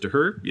 damage goes to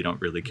her, you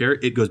don't really care,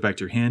 it goes back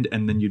to your hand,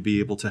 and then you'd be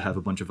able to have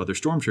a bunch of other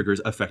storm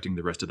triggers affecting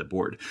the rest of the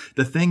board.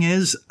 The thing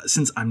is,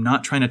 since I'm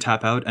not trying to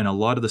tap out, and a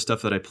lot of the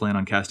stuff that I plan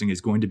on casting is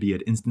going to be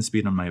at instant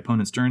speed on my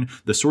opponent's turn,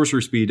 the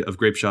sorcerer speed of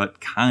Grape Shot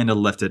kind of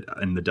left it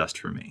in the dust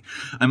for me.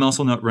 I'm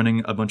also not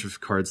running a bunch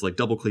of cards like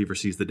Double Cleave or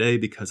Seize the Day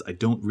because I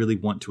don't really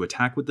want to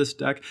attack with this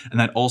deck, and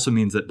that also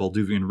means that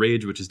Balduvian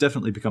Rage, which has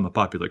definitely become a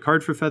popular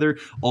card for Feather,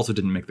 also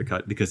didn't make the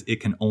cut because it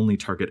can only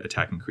target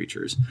attacking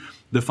creatures.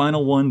 The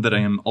final one that I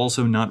am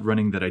also not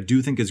running that I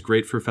do think is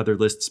great for Feather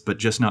lists, but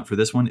just not for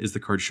this one, is the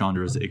card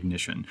Chandra's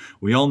Ignition.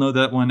 We all know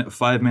that one,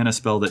 5 mana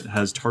spell that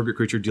has target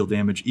creature deal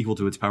damage equal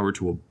to its power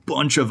to a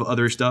bunch of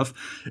other stuff,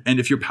 and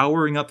if you're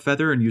powering up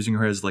Feather and using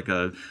her as like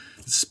a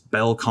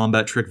spell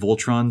combat trick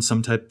Voltron,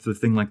 some type of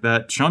thing like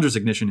that, Chandra's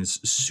Ignition is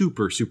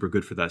super, super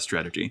good for that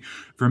strategy.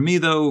 For me,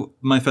 though,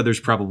 my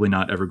Feather's probably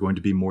not ever going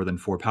to be more than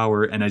 4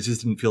 power, and I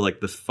just didn't feel like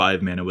the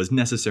 5 mana was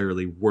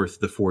necessarily worth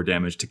the 4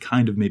 damage to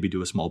kind of maybe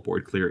do a small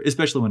board clear,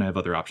 especially when I have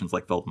other options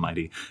like Felt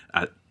Mighty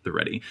at the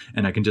ready,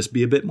 and I can just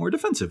be a bit more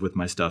defensive with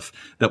my stuff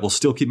that will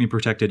still keep me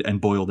protected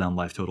and boil down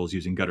life totals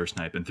using Gutter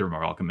Snipe and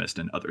Thermal Alchemist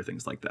and other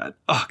things like that.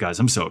 Oh, guys,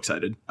 I'm so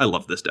excited. I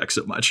love this deck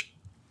so much.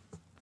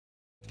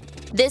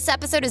 This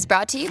episode is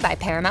brought to you by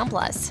Paramount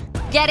Plus.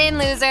 Get in,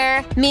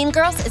 loser! Mean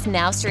Girls is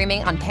now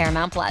streaming on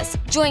Paramount Plus.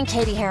 Join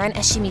Katie Heron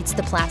as she meets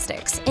the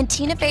plastics in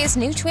Tina Fey's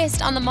new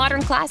twist on the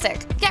modern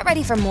classic. Get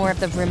ready for more of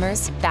the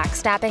rumors,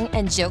 backstabbing,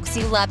 and jokes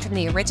you loved from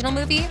the original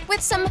movie with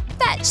some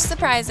fetch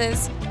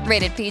surprises.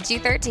 Rated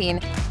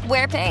PG-13.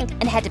 Wear pink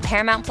and head to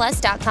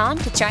ParamountPlus.com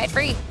to try it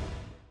free.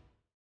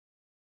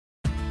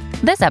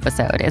 This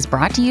episode is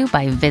brought to you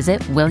by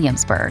Visit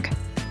Williamsburg.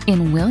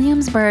 In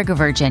Williamsburg,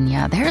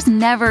 Virginia, there's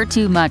never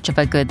too much of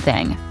a good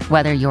thing.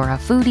 Whether you're a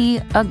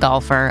foodie, a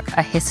golfer,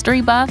 a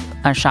history buff,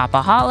 a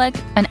shopaholic,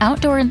 an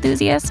outdoor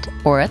enthusiast,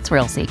 or a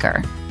thrill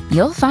seeker,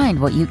 you'll find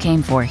what you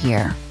came for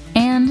here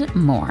and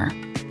more.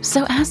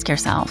 So ask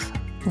yourself,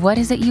 what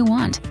is it you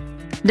want?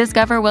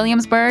 Discover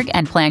Williamsburg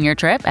and plan your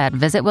trip at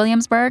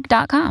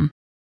visitwilliamsburg.com.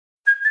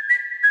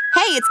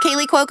 Hey, it's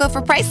Kaylee Cuoco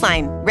for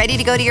Priceline. Ready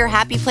to go to your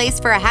happy place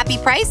for a happy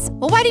price?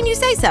 Well, why didn't you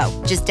say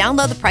so? Just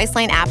download the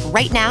Priceline app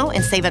right now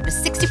and save up to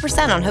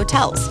 60% on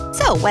hotels.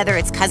 So whether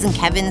it's Cousin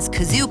Kevin's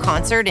Kazoo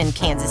Concert in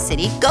Kansas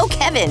City, go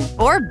Kevin,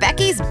 or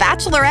Becky's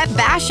Bachelorette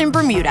Bash in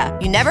Bermuda,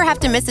 you never have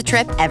to miss a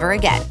trip ever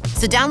again.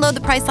 So download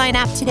the Priceline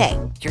app today.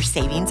 Your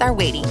savings are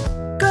waiting.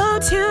 Go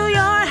to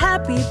your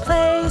happy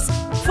place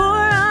for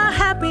a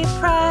happy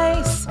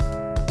price.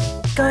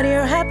 Go to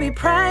your happy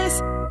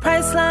price,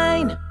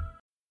 Priceline.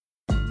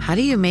 How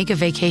do you make a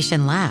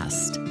vacation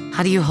last?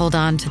 How do you hold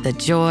on to the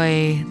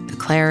joy, the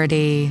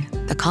clarity,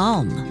 the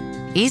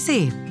calm?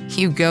 Easy.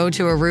 You go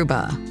to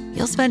Aruba.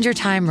 You'll spend your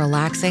time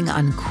relaxing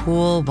on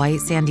cool,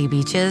 white, sandy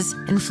beaches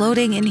and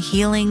floating in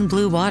healing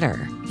blue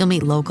water. You'll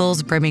meet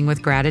locals brimming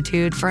with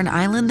gratitude for an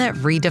island that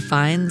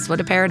redefines what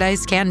a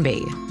paradise can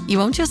be. You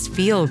won't just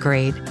feel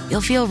great.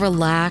 You'll feel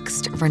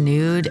relaxed,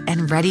 renewed,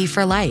 and ready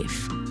for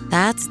life.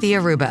 That's the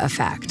Aruba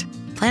effect.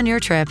 Plan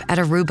your trip at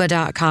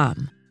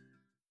Aruba.com.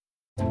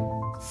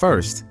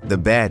 First, the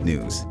bad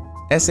news.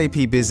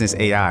 SAP Business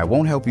AI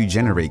won't help you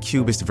generate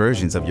cubist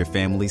versions of your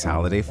family's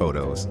holiday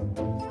photos.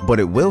 But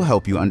it will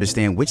help you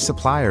understand which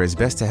supplier is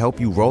best to help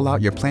you roll out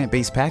your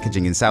plant-based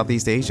packaging in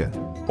Southeast Asia,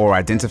 or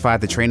identify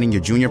the training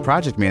your junior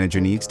project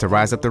manager needs to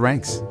rise up the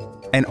ranks,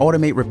 and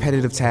automate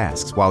repetitive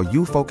tasks while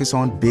you focus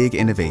on big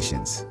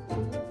innovations,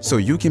 so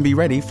you can be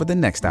ready for the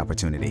next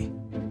opportunity.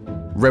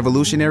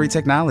 Revolutionary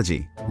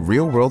technology,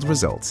 real-world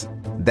results.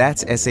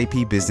 That's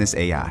SAP Business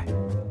AI.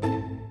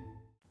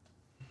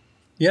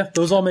 Yeah,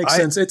 those all make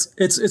sense.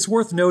 It's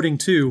worth noting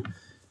too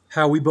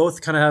how we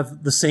both kind of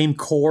have the same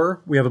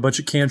core. We have a bunch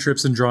of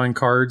cantrips and drawing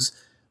cards,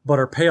 but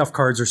our payoff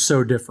cards are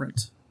so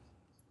different.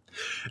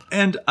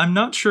 And I'm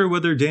not sure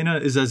whether Dana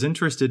is as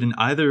interested in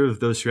either of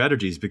those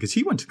strategies because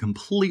he went a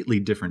completely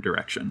different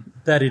direction.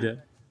 That he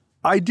did.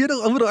 I did a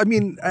little. I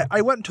mean, I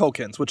went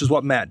tokens, which is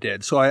what Matt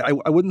did. So I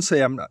wouldn't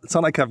say it's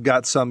not like I've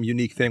got some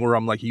unique thing where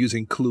I'm like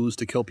using clues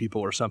to kill people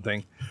or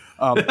something.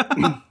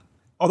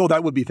 Although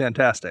that would be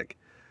fantastic.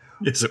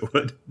 Yes, it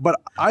would. But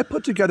I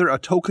put together a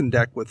token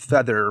deck with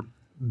Feather,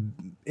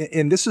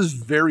 and this is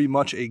very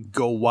much a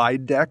go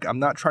wide deck. I'm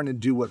not trying to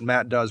do what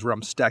Matt does where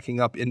I'm stacking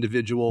up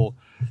individual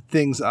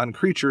things on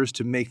creatures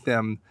to make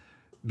them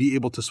be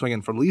able to swing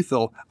in for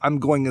lethal. I'm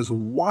going as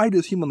wide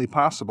as humanly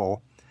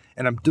possible,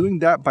 and I'm doing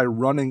that by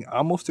running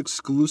almost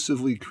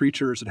exclusively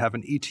creatures that have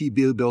an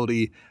ETB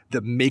ability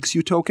that makes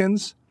you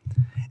tokens,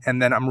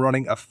 and then I'm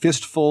running a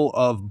fistful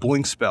of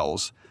blink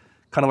spells,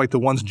 kind of like the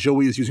ones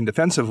Joey is using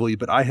defensively,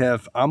 but I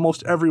have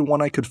almost every one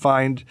I could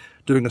find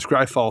doing a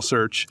Scryfall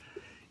search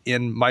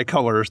in my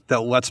colors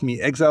that lets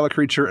me exile a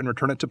creature and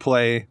return it to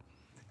play.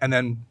 And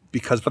then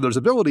because of Feather's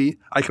ability,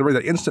 I can bring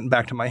that instant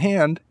back to my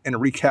hand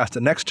and recast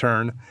it next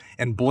turn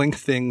and blink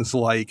things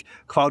like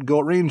Cloud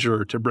Goat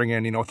Ranger to bring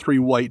in, 3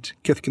 white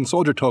Kithkin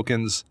Soldier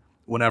tokens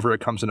whenever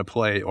it comes into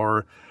play,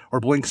 or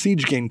blink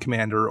Siege Game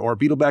Commander or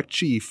Beetleback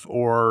Chief,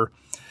 or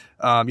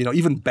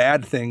even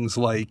bad things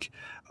like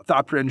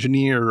Thopter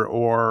Engineer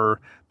or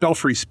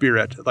Belfry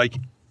Spirit. Like,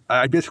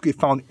 I basically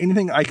found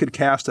anything I could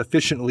cast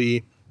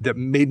efficiently that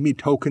made me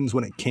tokens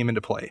when it came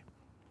into play.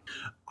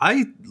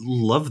 I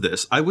love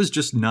this. I was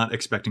just not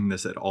expecting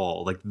this at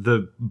all. Like,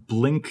 the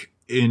blink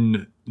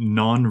in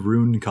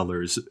non-rune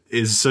colors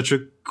is such a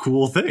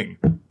cool thing.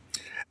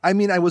 I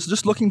mean, I was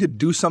just looking to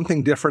do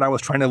something different. I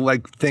was trying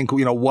to think,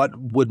 what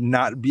would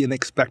not be an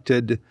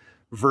expected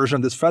version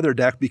of this Feather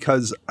deck,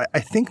 because I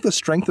think the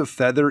strength of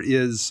Feather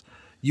is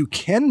you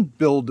can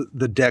build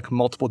the deck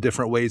multiple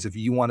different ways if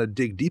you want to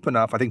dig deep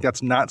enough. I think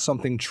that's not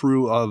something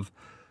true of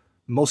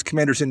most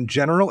commanders in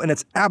general, and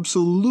it's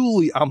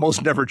absolutely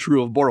almost never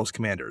true of Boros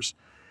commanders.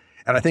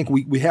 And I think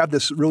we have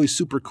this really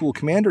super cool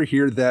commander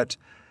here that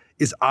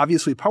is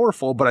obviously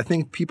powerful, but I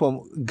think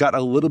people got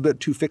a little bit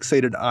too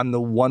fixated on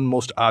the one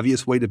most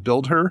obvious way to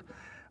build her.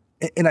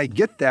 And I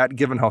get that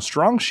given how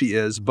strong she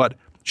is, but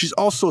she's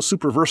also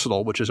super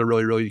versatile, which is a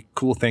really, really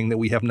cool thing that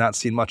we have not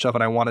seen much of,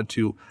 and I wanted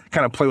to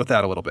kind of play with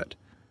that a little bit.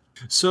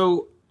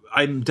 So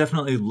I'm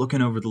definitely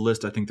looking over the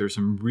list. I think there's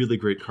some really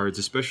great cards,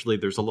 especially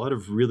there's a lot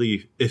of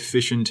really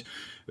efficient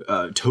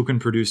token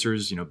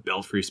producers,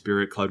 Belfry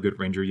Spirit, Cloudgoat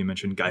Ranger, you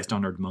mentioned, Geist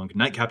Honored Monk.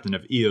 Knight Captain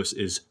of Eos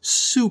is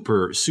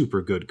super,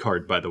 super good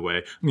card, by the way.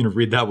 I'm going to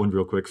read that one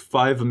real quick.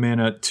 5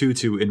 mana,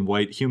 2/2 in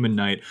white, Human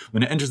Knight.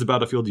 When it enters the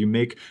battlefield, you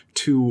make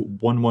 2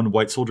 1/1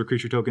 white soldier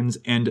creature tokens,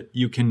 and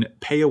you can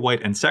pay a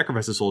white and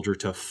sacrifice a soldier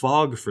to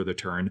fog for the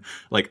turn.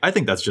 Like, I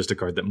think that's just a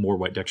card that more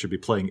white decks should be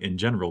playing in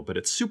general, but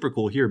it's super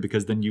cool here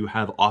because then you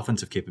have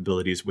offensive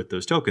capabilities with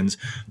those tokens.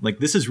 Like,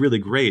 this is really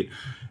great.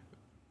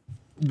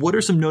 What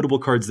are some notable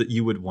cards that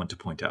you would want to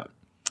point out?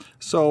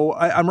 So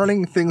I'm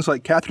running things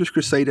like Catherine's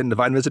Crusade and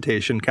Divine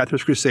Visitation.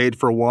 Catherine's Crusade,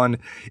 for one,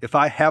 if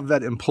I have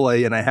that in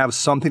play and I have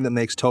something that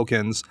makes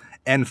tokens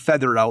and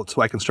Feather out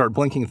so I can start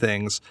blinking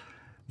things,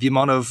 the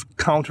amount of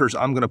counters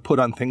I'm going to put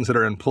on things that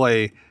are in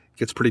play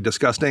gets pretty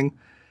disgusting.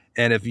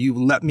 And if you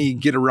let me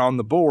get around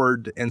the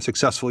board and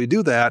successfully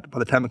do that, by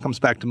the time it comes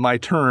back to my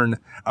turn,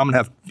 I'm going to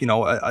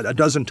have, a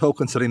dozen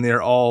tokens sitting there,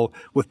 all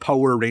with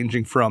power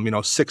ranging from,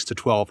 6 to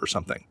 12 or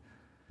something.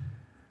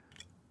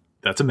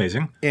 That's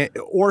amazing.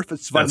 Or if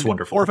it's That's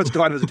wonderful. Or if it's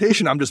Divine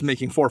Visitation, I'm just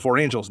making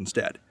 4/4 angels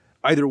instead.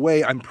 Either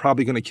way, I'm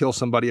probably going to kill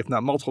somebody, if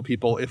not multiple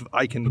people, if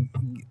I can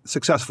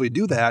successfully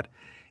do that.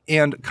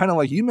 And kind of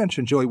like you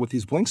mentioned, Joey, with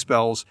these blink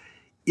spells,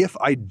 if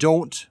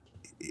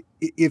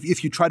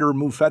you try to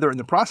remove Feather in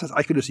the process,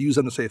 I could just use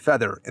them to say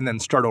Feather and then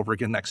start over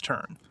again next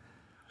turn.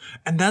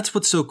 And that's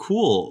what's so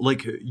cool.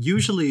 Like,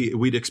 usually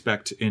we'd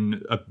expect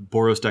in a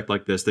Boros deck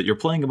like this that you're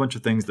playing a bunch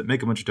of things that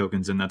make a bunch of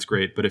tokens, and that's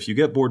great. But if you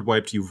get board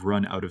wiped, you've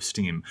run out of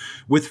steam.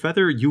 With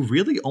Feather, you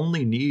really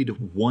only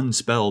need one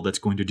spell that's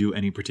going to do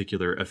any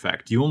particular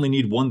effect. You only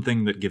need one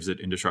thing that gives it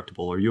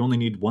indestructible, or you only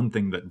need one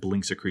thing that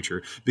blinks a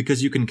creature,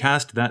 because you can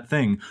cast that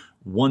thing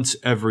once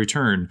every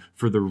turn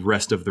for the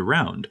rest of the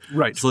round.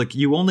 Right. It's like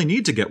you only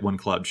need to get one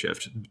Cloud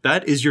Shift.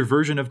 That is your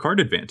version of card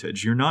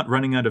advantage. You're not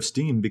running out of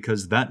steam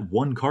because that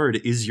one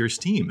card is your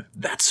steam.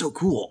 That's so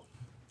cool.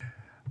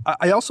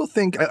 I also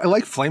think I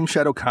like Flame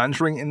Shadow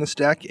Conjuring in this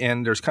deck,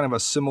 and there's kind of a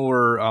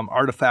similar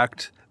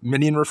artifact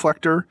minion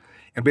reflector.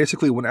 And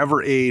basically,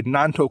 whenever a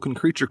non-token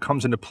creature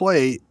comes into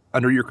play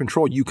under your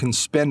control, you can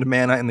spend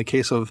mana. In the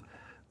case of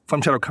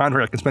Flame Shadow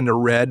Conjuring, I can spend a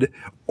red,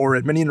 or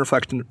in Minion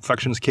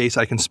Reflection's case,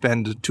 I can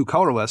spend 2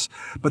 colorless.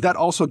 But that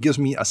also gives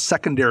me a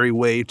secondary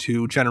way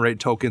to generate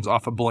tokens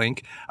off a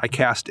blink. I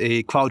cast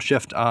a Cloud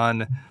Shift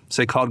on,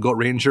 say, Cloudgoat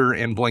Ranger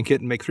and blink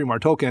it and make 3 more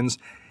tokens.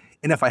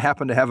 And if I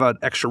happen to have an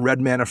extra red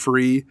mana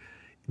free,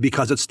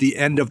 because it's the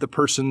end of the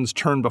person's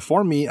turn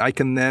before me, I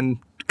can then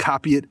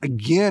copy it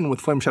again with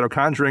Flame Shadow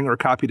Conjuring, or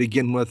copy it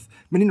again with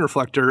Minion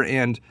Reflector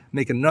and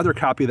make another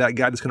copy of that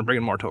guy that's going to bring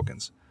in more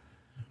tokens.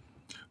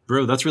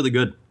 Bro, that's really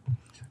good.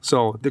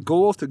 So the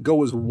goal is to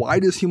go as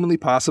wide as humanly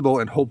possible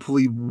and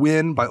hopefully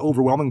win by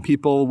overwhelming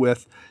people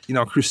with,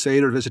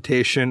 Crusade or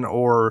Visitation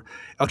or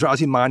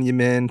Eldrazi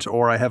Monument,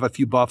 or I have a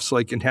few buffs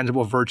like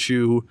Intangible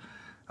Virtue.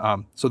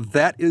 So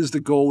that is the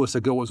goal, is to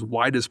go as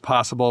wide as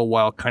possible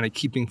while kind of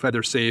keeping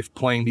Feather safe,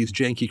 playing these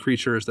janky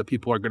creatures that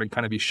people are going to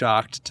kind of be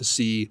shocked to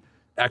see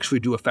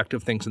actually do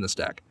effective things in this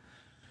deck.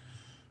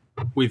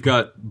 We've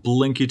got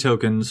Blinky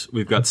tokens,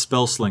 we've got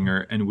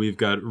Spellslinger, and we've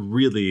got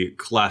really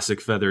classic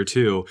Feather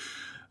too.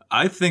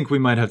 I think we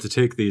might have to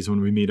take these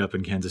when we meet up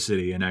in Kansas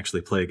City and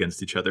actually play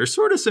against each other.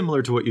 Sort of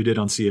similar to what you did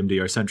on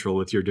CMDR Central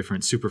with your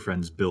different Super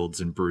Friends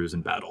builds and brews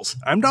and battles.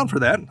 I'm down for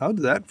that. I'll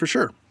do that for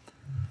sure.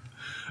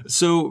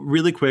 So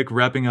really quick,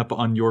 wrapping up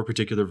on your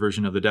particular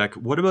version of the deck,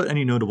 what about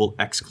any notable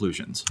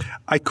exclusions?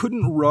 I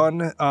couldn't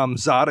run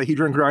Zada,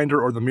 Hedron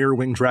Grinder, or the Mirror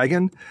Wing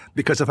Dragon,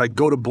 because if I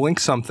go to blink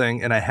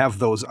something and I have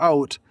those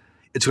out,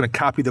 it's going to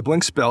copy the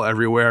blink spell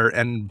everywhere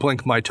and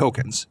blink my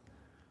tokens.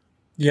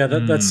 Yeah,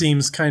 that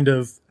seems kind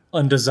of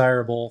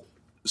undesirable.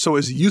 So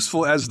as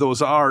useful as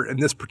those are in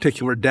this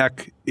particular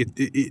deck,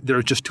 there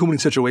are just too many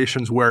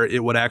situations where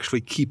it would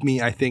actually keep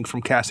me, I think,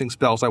 from casting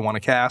spells I want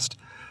to cast.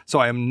 So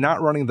I am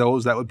not running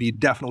those. That would be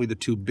definitely the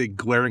 2 big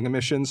glaring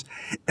omissions.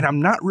 And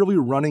I'm not really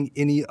running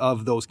any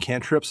of those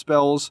cantrip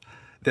spells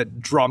that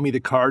draw me the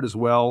card as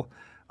well.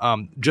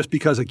 Just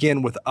because,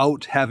 again,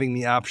 without having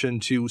the option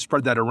to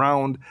spread that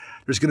around,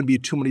 there's going to be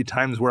too many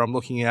times where I'm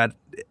looking at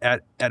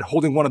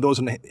holding one of those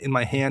in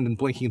my hand and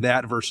blinking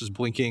that versus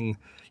blinking,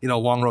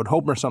 Long Road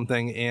Home or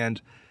something.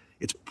 And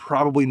it's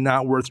probably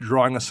not worth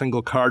drawing a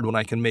single card when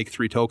I can make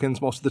 3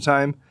 tokens most of the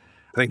time.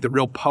 I think the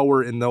real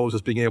power in those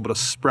is being able to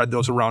spread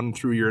those around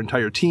through your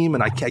entire team,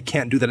 and I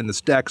can't do that in this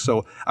deck,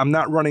 so I'm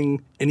not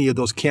running any of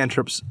those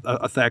cantrips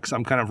effects.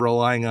 I'm kind of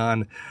relying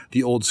on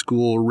the old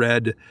school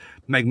red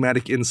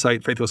Magmatic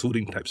Insight, Faithless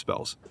Looting type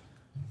spells.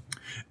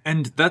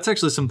 And that's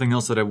actually something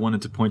else that I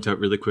wanted to point out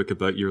really quick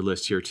about your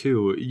list here,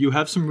 too. You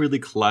have some really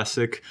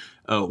classic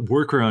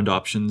workaround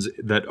options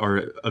that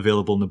are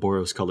available in the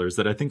Boros colors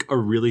that I think are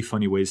really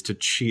funny ways to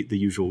cheat the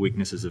usual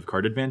weaknesses of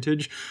card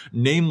advantage.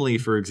 Namely,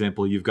 for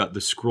example, you've got the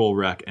Scroll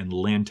Rack and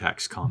Land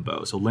Tax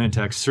combo. So Land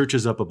Tax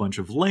searches up a bunch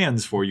of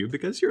lands for you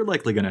because you're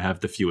likely going to have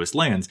the fewest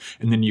lands.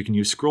 And then you can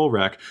use Scroll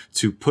Rack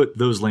to put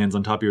those lands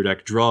on top of your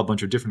deck, draw a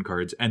bunch of different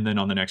cards, and then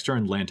on the next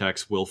turn, Land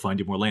Tax will find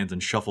you more lands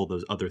and shuffle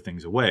those other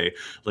things away.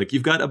 Like,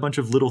 you've got a bunch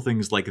of little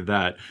things like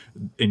that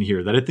in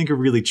here that I think are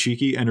really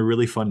cheeky and a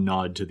really fun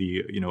nod to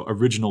the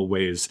original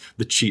ways,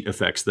 the cheat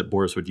effects that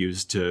Boros would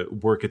use to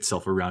work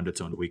itself around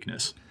its own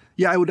weakness.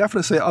 Yeah, I would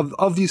definitely say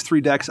of these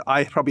 3 decks,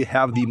 I probably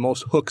have the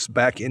most hooks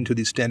back into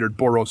the standard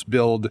Boros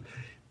build,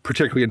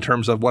 particularly in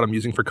terms of what I'm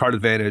using for card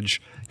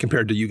advantage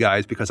compared to you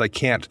guys, because I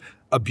can't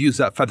abuse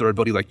that feather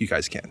ability like you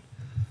guys can.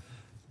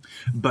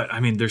 But I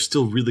mean, there's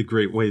still really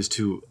great ways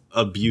to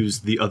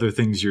abuse the other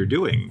things you're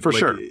doing. For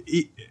sure.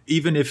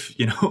 Even if,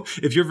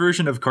 if your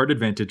version of card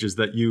advantage is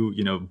that you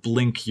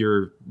blink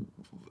your,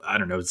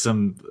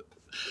 some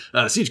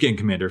Siege Gang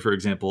Commander, for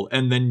example,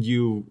 and then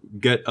you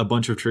get a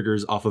bunch of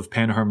triggers off of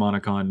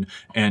Panharmonicon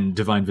and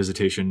Divine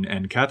Visitation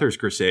and Cathar's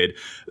Crusade,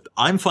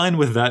 I'm fine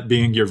with that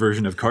being your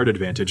version of card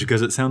advantage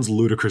because it sounds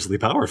ludicrously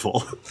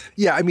powerful.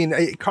 Yeah, I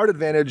mean, card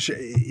advantage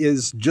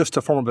is just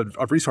a form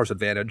of resource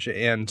advantage,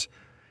 and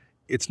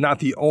it's not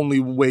the only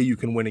way you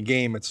can win a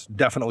game. It's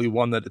definitely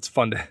one that it's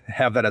fun to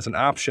have that as an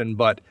option,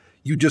 but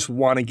you just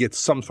want to get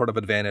some sort of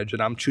advantage,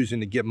 and I'm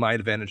choosing to get my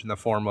advantage in the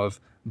form of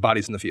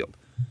bodies in the field.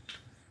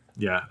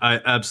 Yeah, I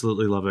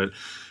absolutely love it.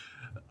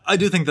 I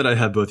do think that I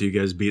have both of you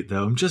guys beat,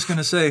 though. I'm just going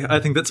to say, I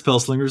think that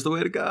Spellslinger is the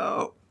way to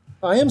go.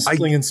 I am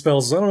slinging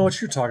spells. I don't know what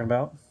you're talking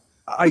about.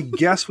 I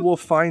guess we'll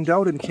find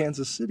out in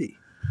Kansas City.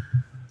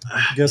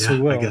 I guess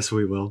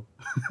we will.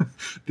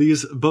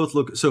 These both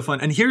look so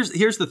fun. And here's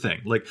the thing.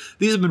 Like,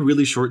 these have been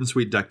really short and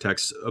sweet deck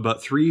techs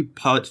about 3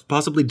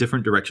 possibly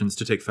different directions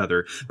to take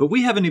Feather. But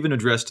we haven't even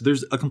addressed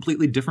there's a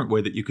completely different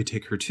way that you could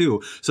take her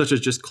too, such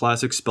as just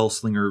classic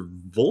Spellslinger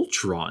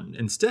Voltron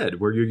instead,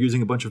 where you're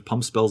using a bunch of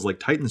pump spells like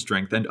Titan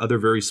Strength and other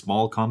very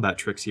small combat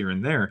tricks here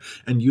and there,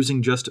 and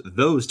using just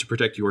those to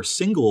protect your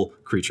single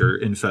creature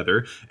in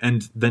Feather,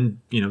 and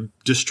then,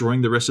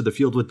 destroying the rest of the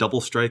field with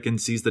Double Strike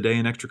and Seize the Day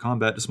and extra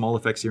combat to small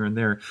effects here and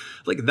there.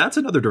 Like, that's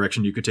another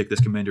direction you could take this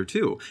commander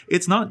too.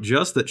 It's not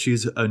just that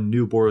she's a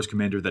new Boros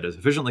commander that is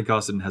efficiently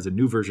costed and has a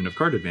new version of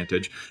card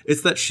advantage,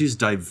 it's that she's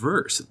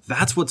diverse.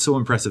 That's what's so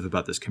impressive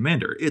about this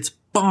commander. It's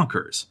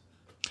bonkers.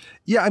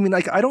 Yeah, I mean,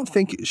 I don't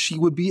think she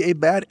would be a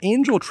bad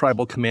Angel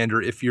Tribal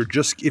commander if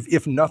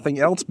nothing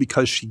else,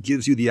 because she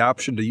gives you the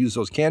option to use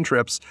those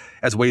cantrips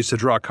as ways to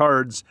draw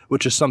cards,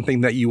 which is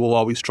something that you will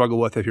always struggle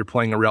with if you're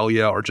playing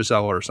Aurelia or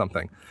Gisela or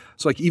something.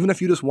 So, even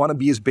if you just want to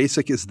be as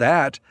basic as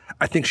that,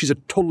 I think she's a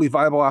totally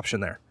viable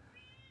option there.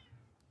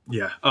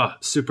 Yeah,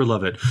 super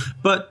love it.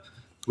 But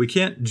we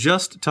can't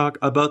just talk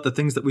about the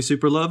things that we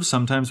super love.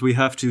 Sometimes we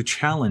have to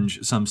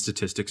challenge some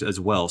statistics as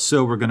well.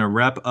 So we're going to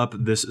wrap up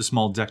this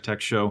small deck tech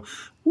show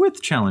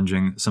with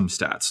challenging some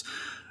stats.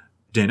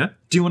 Dana,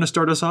 do you want to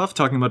start us off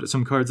talking about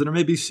some cards that are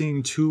maybe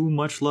seeing too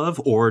much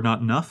love or not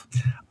enough?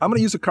 I'm going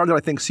to use a card that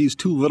I think sees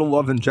too little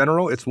love in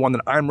general. It's one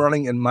that I'm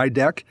running in my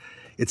deck.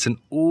 It's an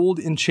old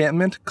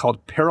enchantment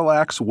called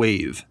Parallax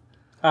Wave.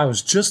 I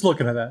was just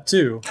looking at that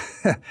too.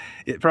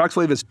 Parallax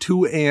Wave is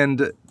 2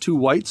 and 2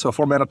 white, so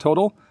 4 mana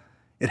total.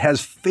 It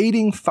has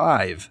Fading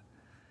 5,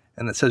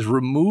 and it says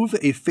remove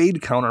a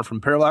fade counter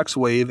from Parallax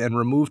Wave and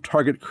remove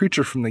target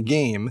creature from the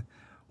game.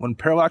 When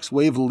Parallax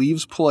Wave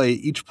leaves play,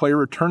 each player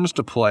returns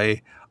to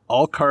play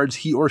all cards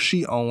he or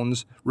she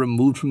owns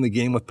removed from the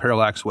game with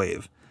Parallax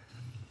Wave.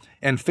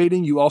 And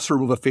fading, you also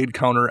remove a fade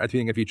counter at the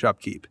beginning of each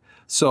upkeep.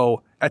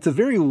 So at the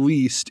very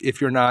least,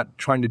 if you're not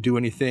trying to do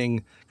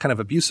anything kind of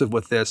abusive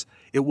with this,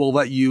 it will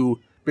let you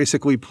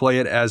basically play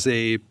it as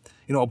a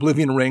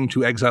Oblivion Ring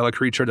to exile a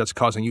creature that's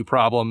causing you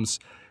problems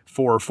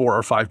for 4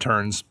 or 5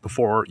 turns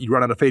before you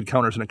run out of fade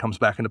counters and it comes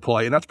back into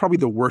play. And that's probably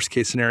the worst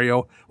case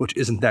scenario, which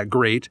isn't that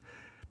great.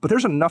 But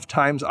there's enough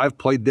times I've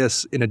played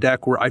this in a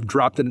deck where I've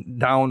dropped it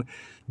down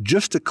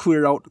just to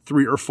clear out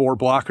 3 or 4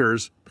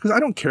 blockers, because I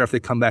don't care if they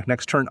come back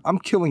next turn. I'm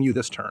killing you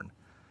this turn.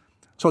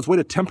 So it's a way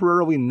to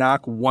temporarily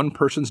knock one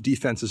person's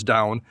defenses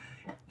down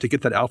to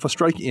get that alpha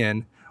strike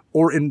in.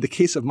 Or in the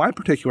case of my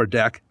particular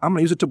deck, I'm going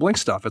to use it to blink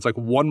stuff. It's like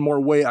one more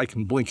way I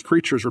can blink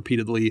creatures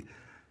repeatedly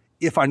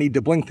if I need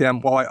to blink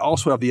them, while I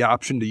also have the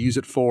option to use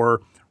it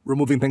for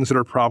removing things that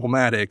are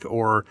problematic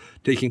or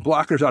taking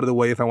blockers out of the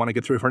way if I want to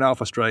get through for an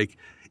Alpha Strike.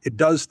 It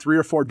does 3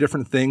 or 4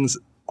 different things,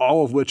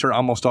 all of which are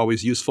almost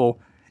always useful.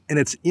 And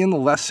it's in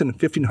less than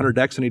 1,500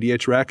 decks in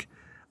EDHREC.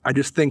 I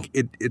just think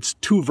it's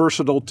too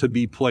versatile to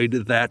be played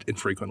that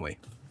infrequently.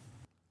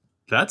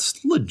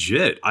 That's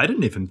legit. I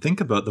didn't even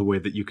think about the way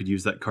that you could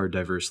use that card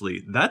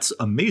diversely. That's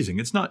amazing.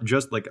 It's not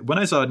just like, when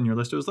I saw it in your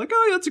list, I was like,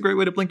 oh yeah, that's a great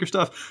way to blink your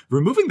stuff.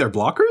 Removing their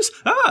blockers?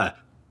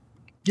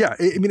 Yeah,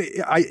 I mean,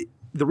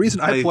 the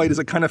reason I played is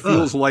it kind of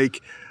feels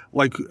like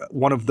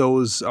one of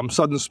those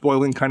sudden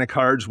spoiling kind of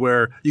cards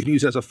where you can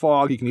use it as a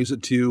fog, you can use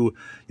it to,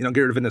 get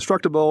rid of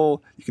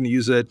indestructible, you can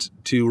use it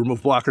to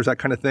remove blockers, that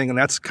kind of thing. And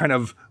that's kind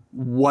of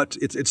what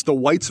it's the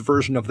whites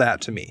version of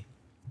that to me.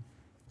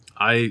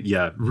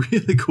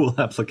 Really cool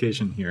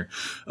application here.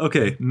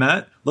 Okay,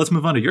 Matt, let's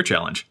move on to your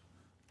challenge.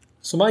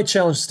 So my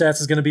challenge stats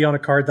is going to be on a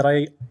card that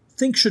I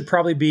think should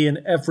probably be in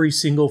every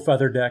single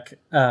Feather deck,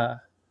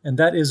 and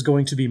that is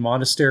going to be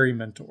Monastery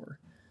Mentor.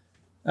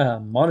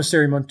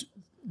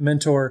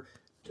 Mentor,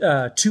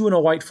 2 and a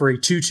white for a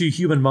 2/2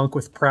 human monk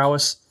with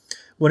prowess.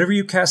 Whenever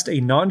you cast a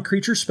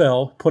non-creature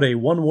spell, put a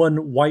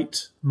 1/1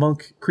 white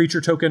monk creature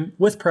token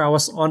with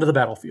prowess onto the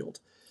battlefield.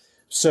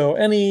 So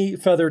any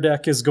Feather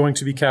deck is going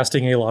to be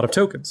casting a lot of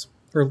tokens.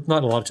 Or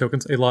not a lot of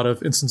tokens, a lot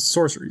of instant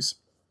sorceries.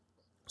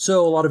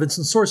 So a lot of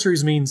instant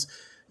sorceries means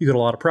you get a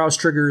lot of prowess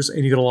triggers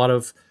and you get a lot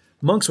of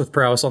monks with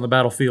prowess on the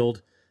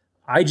battlefield.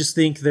 I just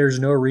think there's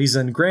no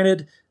reason.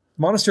 Granted,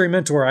 Monastery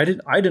Mentor, I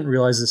didn't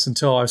realize this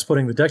until I was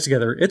putting the deck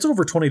together. It's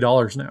over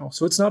 $20 now,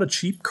 so it's not a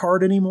cheap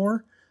card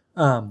anymore.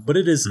 But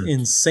it is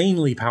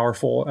insanely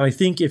powerful. And I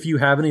think if you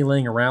have any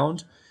laying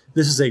around,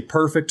 this is a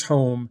perfect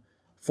home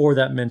for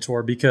that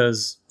Mentor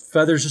because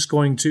Feather's just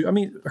going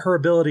to, her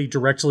ability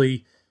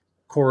directly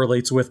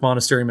correlates with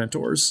Monastery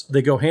Mentors.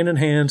 They go hand in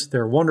hand.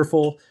 They're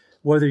wonderful.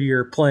 Whether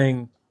you're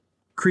playing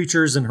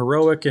creatures and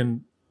heroic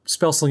and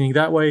spell slinging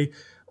that way,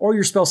 or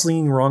you're spell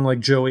slinging wrong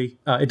like Joey,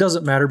 it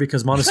doesn't matter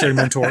because Monastery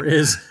Mentor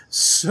is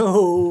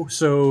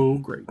so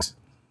great.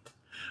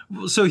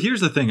 So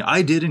here's the thing.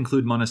 I did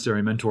include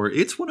Monastery Mentor.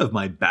 It's one of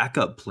my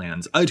backup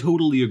plans. I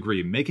totally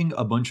agree. Making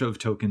a bunch of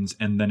tokens,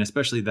 and then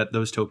especially that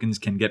those tokens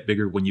can get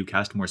bigger when you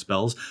cast more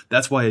spells.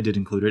 That's why I did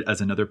include it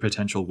as another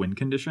potential win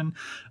condition.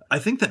 I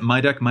think that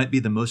my deck might be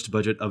the most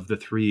budget of the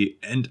 3,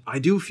 and I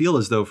do feel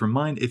as though for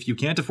mine, if you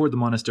can't afford the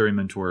Monastery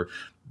Mentor,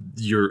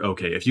 you're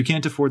okay. If you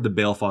can't afford the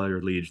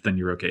Balefire Liege, then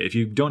you're okay. If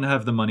you don't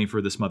have the money for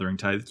the Smothering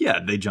Tithe,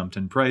 they jumped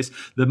in price.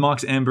 The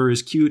Mox Amber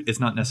is cute. It's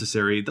not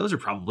necessary. Those are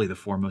probably the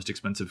 4 most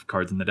expensive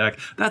cards in the deck.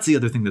 That's the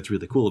other thing that's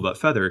really cool about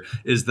Feather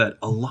is that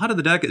a lot of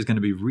the deck is going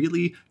to be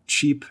really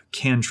cheap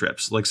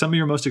cantrips. Like some of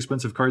your most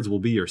expensive cards will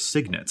be your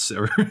signets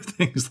or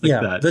things like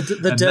that.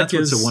 The deck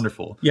is so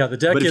wonderful. Yeah, the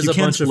deck is a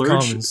bunch of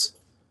commons.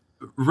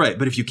 Right,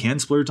 but if you can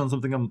splurge on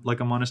something like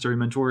a Monastery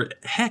Mentor,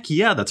 heck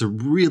yeah, that's a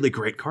really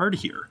great card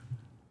here.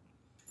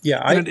 Yeah,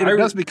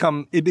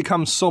 it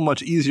becomes so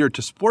much easier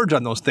to splurge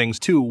on those things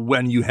too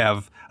when you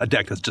have a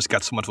deck that's just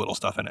got so much little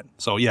stuff in it.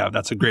 So yeah,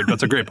 that's a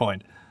great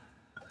point.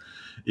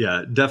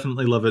 Yeah,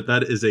 definitely love it.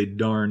 That is a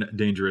darn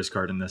dangerous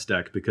card in this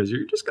deck because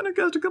you're just going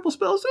to cast a couple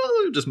spells.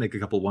 Just make a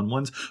couple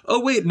 1/1s. Oh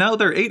wait, now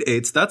they're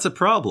 8/8s. That's a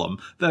problem.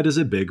 That is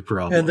a big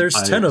problem. And there's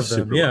 10 of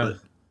them. Yeah.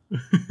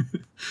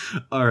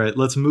 All right,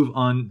 let's move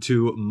on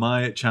to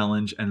my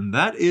challenge, and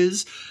that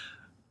is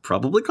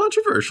probably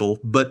controversial,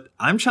 but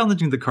I'm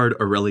challenging the card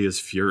Aurelia's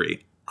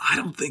Fury. I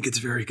don't think it's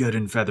very good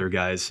in Feather,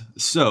 guys.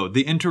 So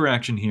the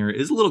interaction here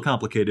is a little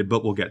complicated,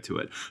 but we'll get to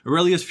it.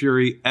 Aurelia's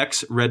Fury,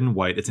 X red and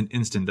white. It's an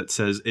instant that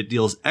says it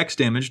deals X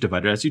damage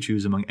divided as you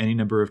choose among any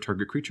number of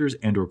target creatures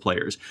and or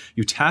players.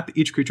 You tap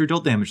each creature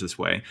dealt damage this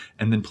way,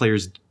 and then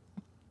players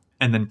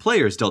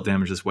dealt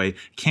damage this way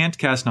can't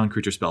cast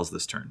non-creature spells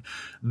this turn.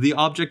 The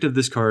object of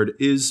this card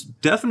is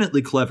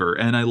definitely clever,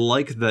 and I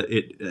like that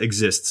it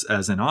exists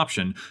as an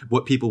option.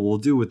 What people will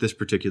do with this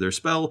particular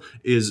spell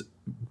is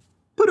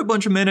put a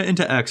bunch of mana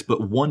into X,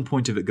 but 1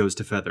 point of it goes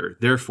to Feather.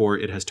 Therefore,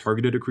 it has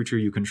targeted a creature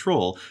you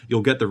control.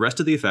 You'll get the rest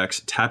of the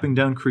effects, tapping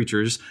down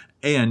creatures,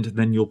 and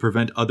then you'll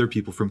prevent other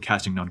people from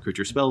casting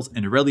non-creature spells,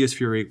 and Aurelia's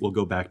Fury will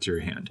go back to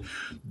your hand.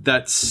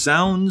 That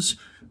sounds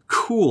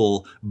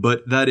cool,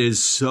 but that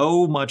is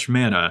so much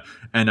mana,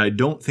 and I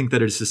don't think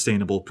that it is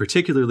sustainable,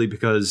 particularly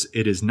because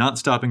it is not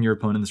stopping your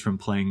opponents from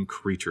playing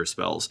creature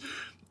spells.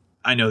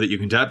 I know that you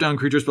can tap down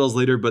creature spells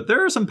later, but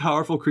there are some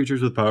powerful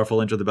creatures with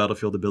powerful enter the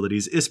battlefield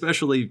abilities,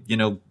 especially,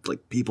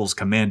 like people's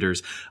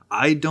commanders.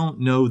 I don't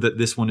know that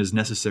this one is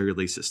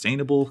necessarily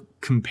sustainable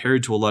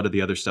compared to a lot of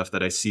the other stuff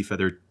that I see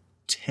Feather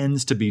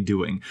tends to be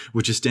doing,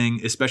 which is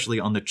staying especially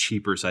on the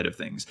cheaper side of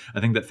things.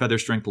 I think that Feather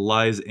strength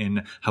lies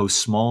in how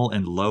small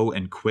and low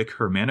and quick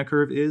her mana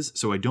curve is,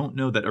 so I don't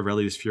know that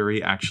Aurelia's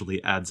Fury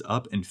actually adds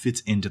up and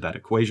fits into that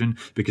equation,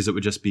 because it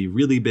would just be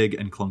really big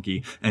and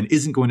clunky and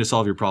isn't going to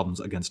solve your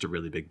problems against a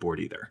really big board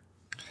either.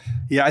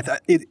 Yeah,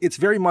 it's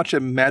very much a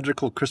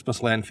magical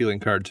Christmas land feeling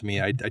card to me.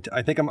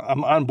 I think I'm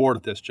on board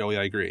with this, Joey.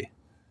 I agree.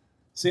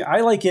 See, I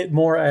like it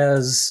more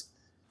as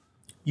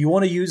you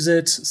want to use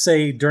it,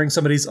 say, during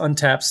somebody's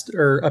untapped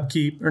or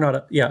upkeep,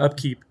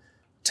 upkeep.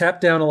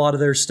 tap down a lot of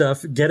their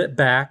stuff, get it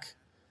back,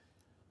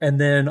 and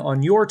then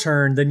on your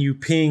turn, then you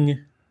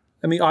ping.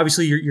 I mean,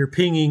 obviously you're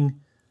pinging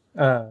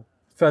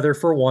Feather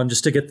for 1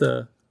 just to get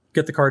the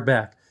card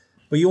back,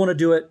 but you want to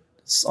do it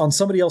on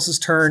somebody else's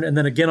turn, and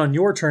then again on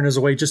your turn as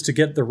a way just to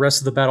get the rest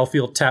of the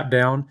battlefield tapped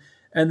down,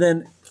 and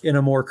then in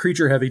a more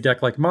creature-heavy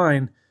deck like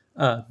mine,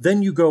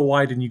 then you go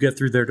wide and you get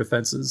through their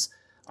defenses.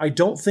 I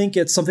don't think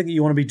it's something that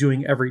you want to be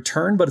doing every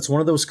turn, but it's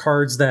one of those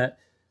cards that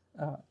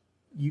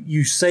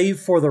you save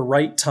for the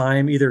right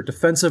time, either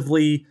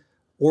defensively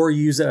or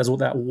use it as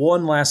that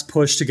one last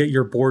push to get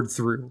your board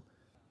through.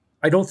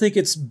 I don't think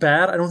it's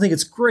bad. I don't think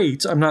it's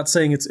great. I'm not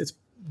saying it's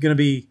going to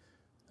be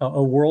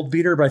a world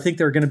beater, but I think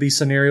there are going to be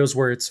scenarios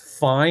where it's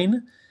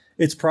fine.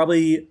 This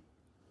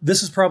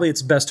is probably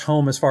its best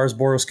home as far as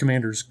Boros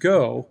commanders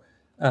go.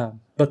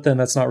 But then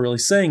that's not really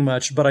saying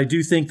much. But I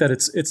do think that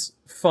it's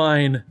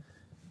fine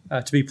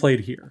to be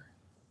played here.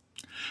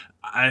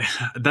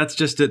 That's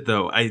just it,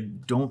 though. I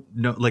don't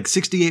know. Like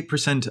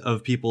 68%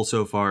 of people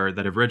so far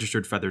that have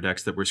registered Feather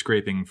decks that were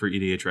scraping for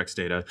EDHRECast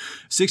data,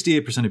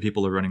 68% of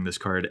people are running this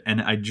card.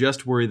 And I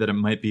just worry that it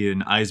might be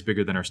an eyes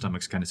bigger than our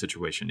stomachs kind of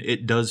situation.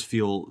 It does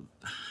feel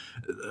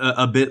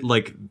a bit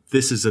like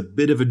this is a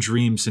bit of a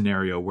dream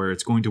scenario where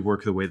it's going to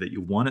work the way that you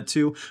want it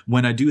to,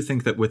 when I do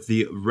think that with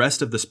the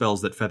rest of the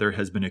spells that Feather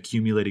has been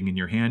accumulating in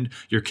your hand,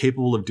 you're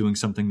capable of doing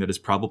something that is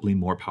probably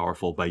more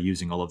powerful by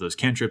using all of those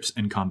cantrips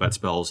and combat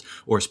spells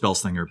or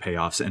spellslinger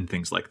payoffs and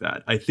things like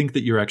that. I think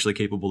that you're actually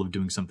capable of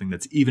doing something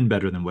that's even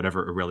better than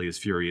whatever Aurelia's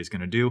Fury is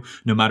going to do,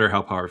 no matter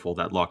how powerful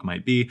that lock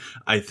might be.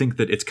 I think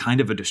that it's kind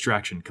of a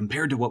distraction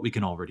compared to what we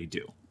can already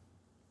do.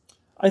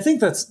 I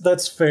think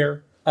that's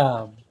fair.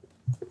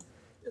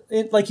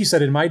 Like you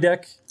said, in my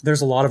deck,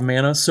 there's a lot of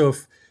mana. So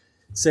if,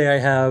 say, I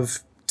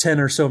have 10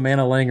 or so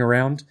mana laying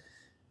around,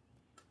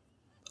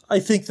 I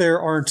think there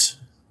are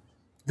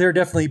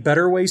definitely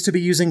better ways to be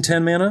using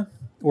 10 mana,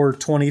 or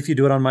 20 if you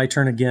do it on my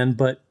turn again.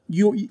 But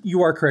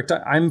you are correct.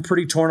 I'm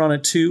pretty torn on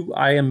it too.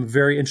 I am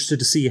very interested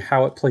to see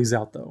how it plays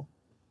out, though.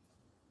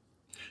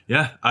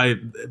 Yeah,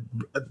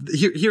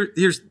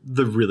 here's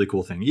the really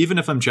cool thing. Even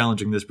if I'm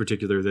challenging this,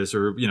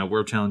 or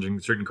we're challenging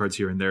certain cards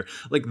here and there,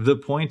 like the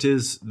point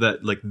is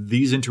that like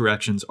these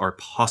interactions are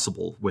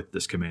possible with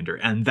this commander,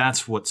 and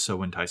that's what's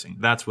so enticing.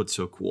 That's what's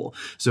so cool.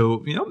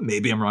 So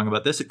maybe I'm wrong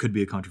about this. It could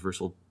be a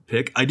controversial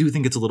pick. I do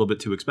think it's a little bit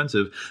too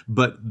expensive,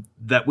 but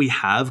that we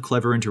have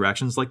clever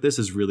interactions like this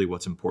is really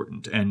what's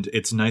important, and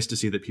it's nice to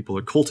see that people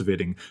are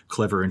cultivating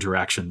clever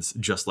interactions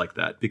just like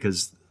that,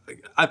 because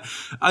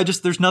I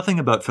just, there's nothing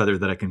about Feather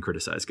that I can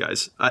criticize,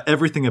 guys.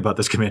 Everything about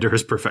this commander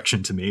is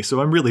perfection to me,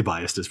 so I'm really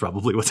biased is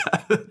probably what's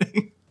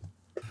happening.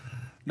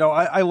 No,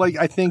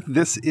 I think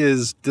this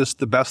is just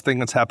the best thing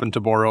that's happened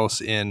to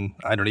Boros in,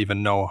 I don't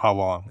even know how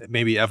long,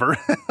 maybe ever.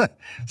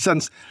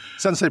 since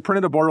they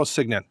printed a Boros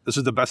Signet, this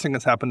is the best thing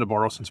that's happened to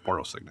Boros since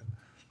Boros Signet.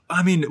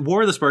 I mean,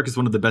 War of the Spark is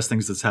one of the best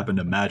things that's happened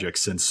to Magic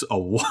since a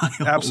while.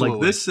 Absolutely.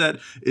 Like, this set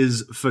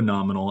is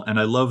phenomenal, and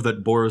I love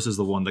that Boros is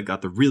the one that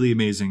got the really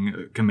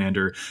amazing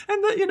commander,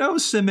 and that,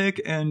 Simic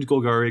and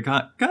Golgari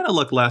kind of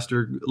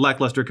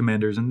lackluster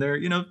commanders, and they're,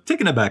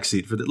 taking a back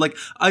seat for that. Like,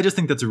 I just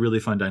think that's a really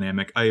fun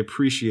dynamic. I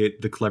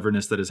appreciate the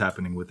cleverness that is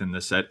happening within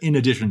this set, in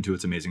addition to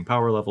its amazing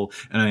power level,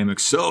 and I am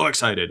so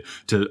excited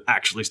to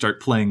actually start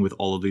playing with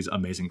all of these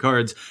amazing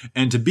cards,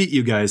 and to beat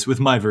you guys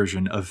with my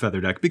version of Feather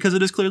deck, because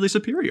it is clearly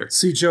superior.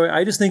 See, Joey,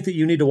 I just think that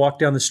you need to walk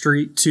down the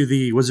street to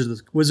the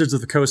Wizards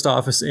of the Coast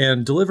office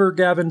and deliver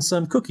Gavin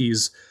some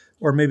cookies,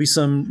 or maybe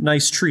some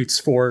nice treats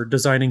for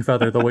designing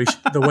Feather the way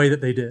that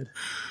they did.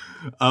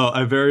 Oh,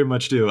 I very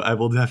much do. I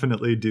will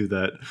definitely do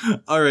that.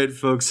 All right,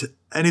 folks.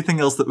 Anything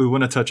else that we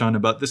want to touch on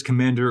about this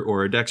commander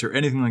or our decks or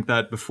anything like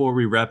that before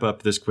we wrap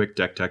up this quick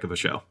deck tech of a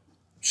show?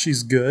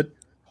 She's good.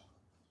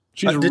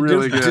 She's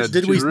really good.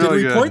 Did we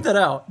point that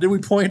out? Did we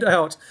point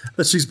out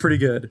that she's pretty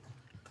good?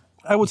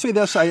 I would say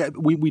this.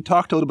 We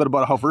talked a little bit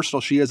about how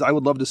versatile she is. I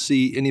would love to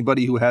see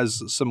anybody who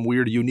has some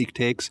weird, unique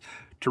takes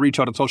to reach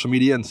out on social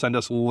media and send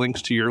us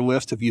links to your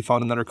list if you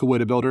found another cool way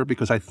to build her,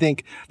 because I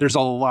think there's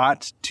a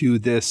lot to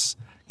this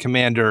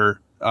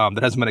commander that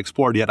hasn't been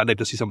explored yet. I'd like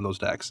to see some of those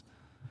decks.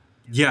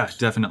 Yeah,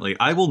 definitely.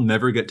 I will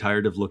never get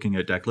tired of looking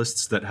at deck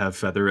lists that have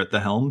Feather at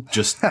the helm.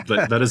 Just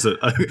that is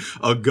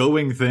a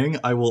going thing.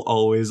 I will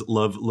always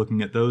love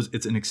looking at those.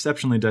 It's an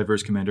exceptionally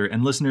diverse commander.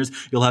 And listeners,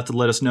 you'll have to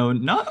let us know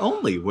not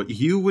only what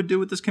you would do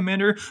with this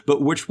commander,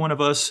 but which one of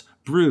us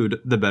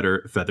brewed the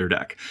better Feather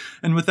deck.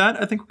 And with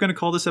that, I think we're going to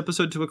call this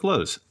episode to a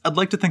close. I'd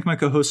like to thank my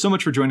co-hosts so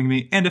much for joining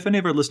me. And if any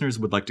of our listeners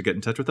would like to get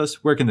in touch with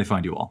us, where can they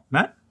find you all?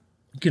 Matt?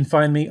 You can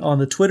find me on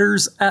the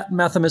Twitters at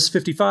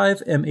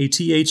Mathimus55,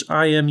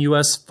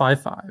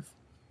 MATHIMUS55.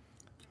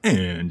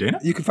 And Dana?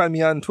 You can find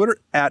me on Twitter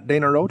at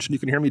Dana Roach, and you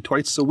can hear me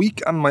twice a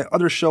week on my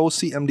other show,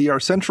 CMDR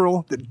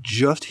Central, that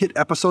just hit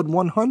episode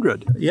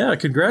 100. Yeah,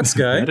 congrats,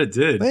 guy. That it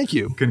did. Thank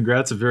you.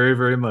 Congrats very,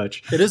 very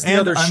much. It is the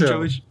other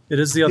show. It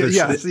is the other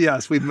show.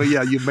 Yes.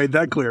 You made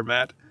that clear,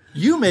 Matt.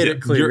 You made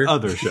it clear. Your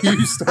other show.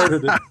 You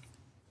started it.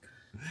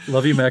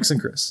 Love you, Max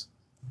and Chris.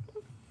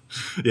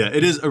 Yeah,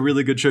 it is a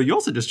really good show. You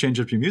also just changed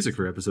up your music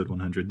for episode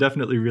 100.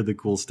 Definitely really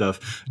cool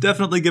stuff.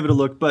 Definitely give it a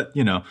look, but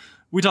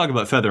we talk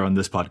about Feather on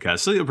this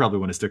podcast, so you'll probably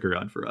want to stick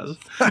around for us.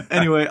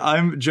 Anyway,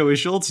 I'm Joey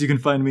Schultz. You can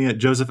find me at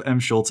Joseph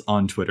M. Schultz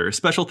on Twitter.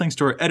 Special thanks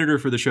to our editor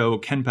for the show,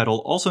 Ken Peddle,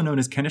 also known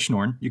as Kenish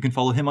Norn. You can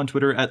follow him on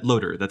Twitter at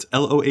Loader. That's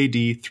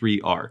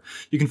LOAD3R.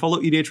 You can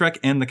follow EDHREC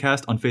and the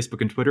cast on Facebook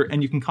and Twitter,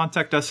 and you can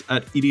contact us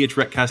at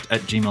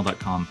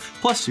EDHRECast@gmail.com.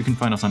 Plus, you can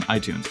find us on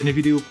iTunes. And if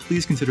you do,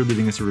 please consider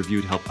leaving us a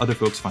review to help other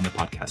folks find the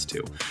podcast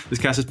too. This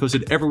cast is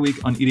posted every week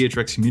on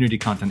EDHREC's Community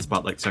Content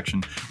Spotlight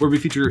section, where we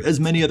feature as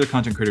many other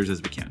content creators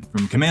as we can,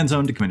 from Command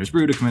Zone to Commander's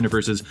Brew to Commander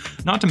Versus,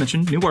 not to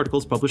mention new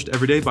articles published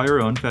every day by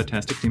our own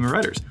fantastic team of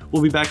writers.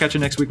 We'll be back at you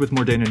next week with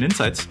more Dane and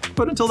insights,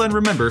 but until then,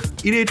 remember,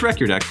 EDHREC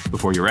your deck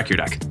before you wreck your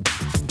deck.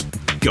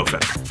 Go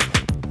Feather.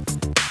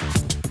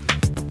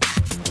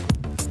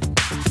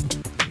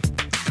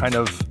 Kind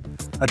of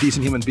a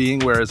decent human being,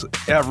 whereas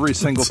every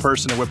single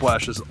person in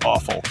Whiplash is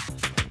awful.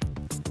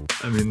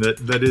 I mean,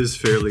 that is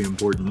fairly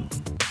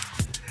important.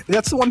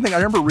 That's the one thing I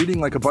remember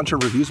reading, like a bunch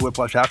of reviews of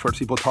Whiplash afterwards,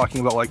 people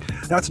talking about, like,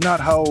 that's not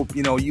how,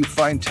 you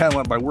find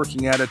talent by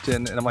working at it.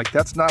 And I'm like,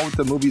 that's not what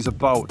the movie's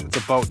about. It's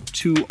about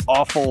two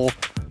awful,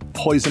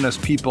 poisonous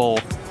people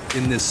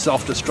in this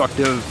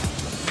self-destructive,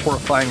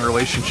 horrifying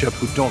relationship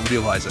who don't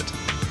realize it.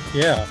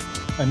 Yeah,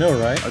 I know,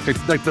 right?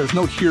 Like there's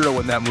no hero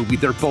in that movie.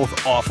 They're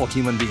both awful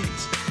human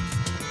beings.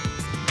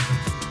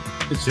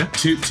 It's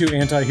two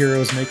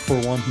anti-heroes make for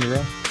one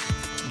hero.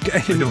 I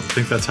don't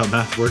think that's how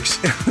math works.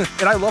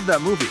 And I love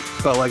that movie,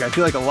 but I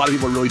feel like a lot of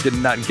people really did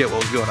not get what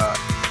was going on.